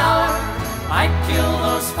finest hour. I'd kill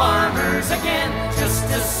those farmers again just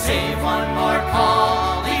to save one more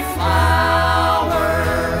cauliflower.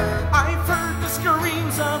 I've heard the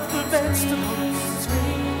screams of the vegetables,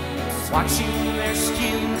 watching their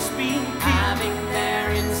skins being peeled, having their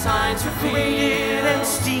insides raided and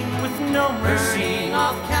steamed with no mercy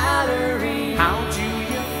of calories. How do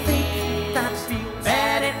you think that feels?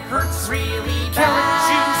 Bad, it hurts really bad. Carrot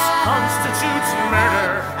juice constitutes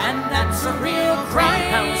murder, and that's a real crime.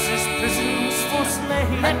 Greenhouses, prisons for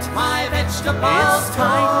slaves. Let my vegetables it's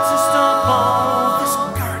time to stop all this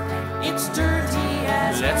gardening. It's dirty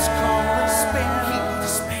as let's call a spade a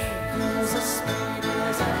spade. Is a spade,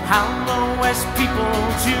 is a how low as people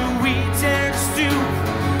do we dare stew,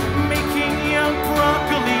 making young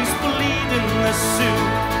broccolis bleed in the soup.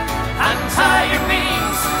 Untie your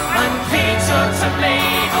beans, uncage your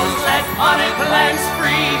tomatoes, let potted plants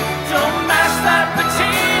free. Don't mash that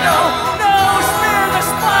potato, no, spare the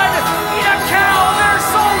spud. Eat a cow, they're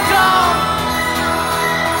so dumb.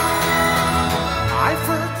 I've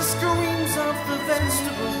heard the screams of the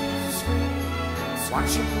vegetables,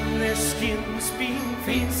 watching their skins being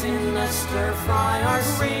feeds in the stir fry are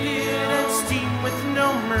raided and steamed with no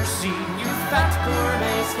mercy. You fat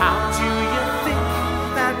gourmets, how do you think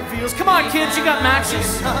that feels? Come on, kids, you got matches.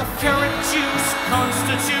 Carrot juice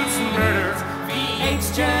constitutes murder. V8's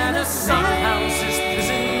genocide. Houses,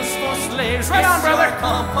 prisons for slaves. Right on, brother. It's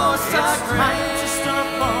time to stop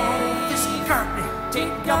all this gardening.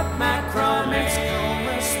 Take up macron. Let's go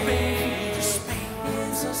a spade. A spade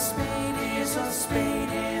is a spade is a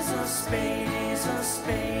spade is a spade is a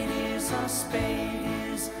spade is a spade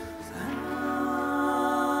is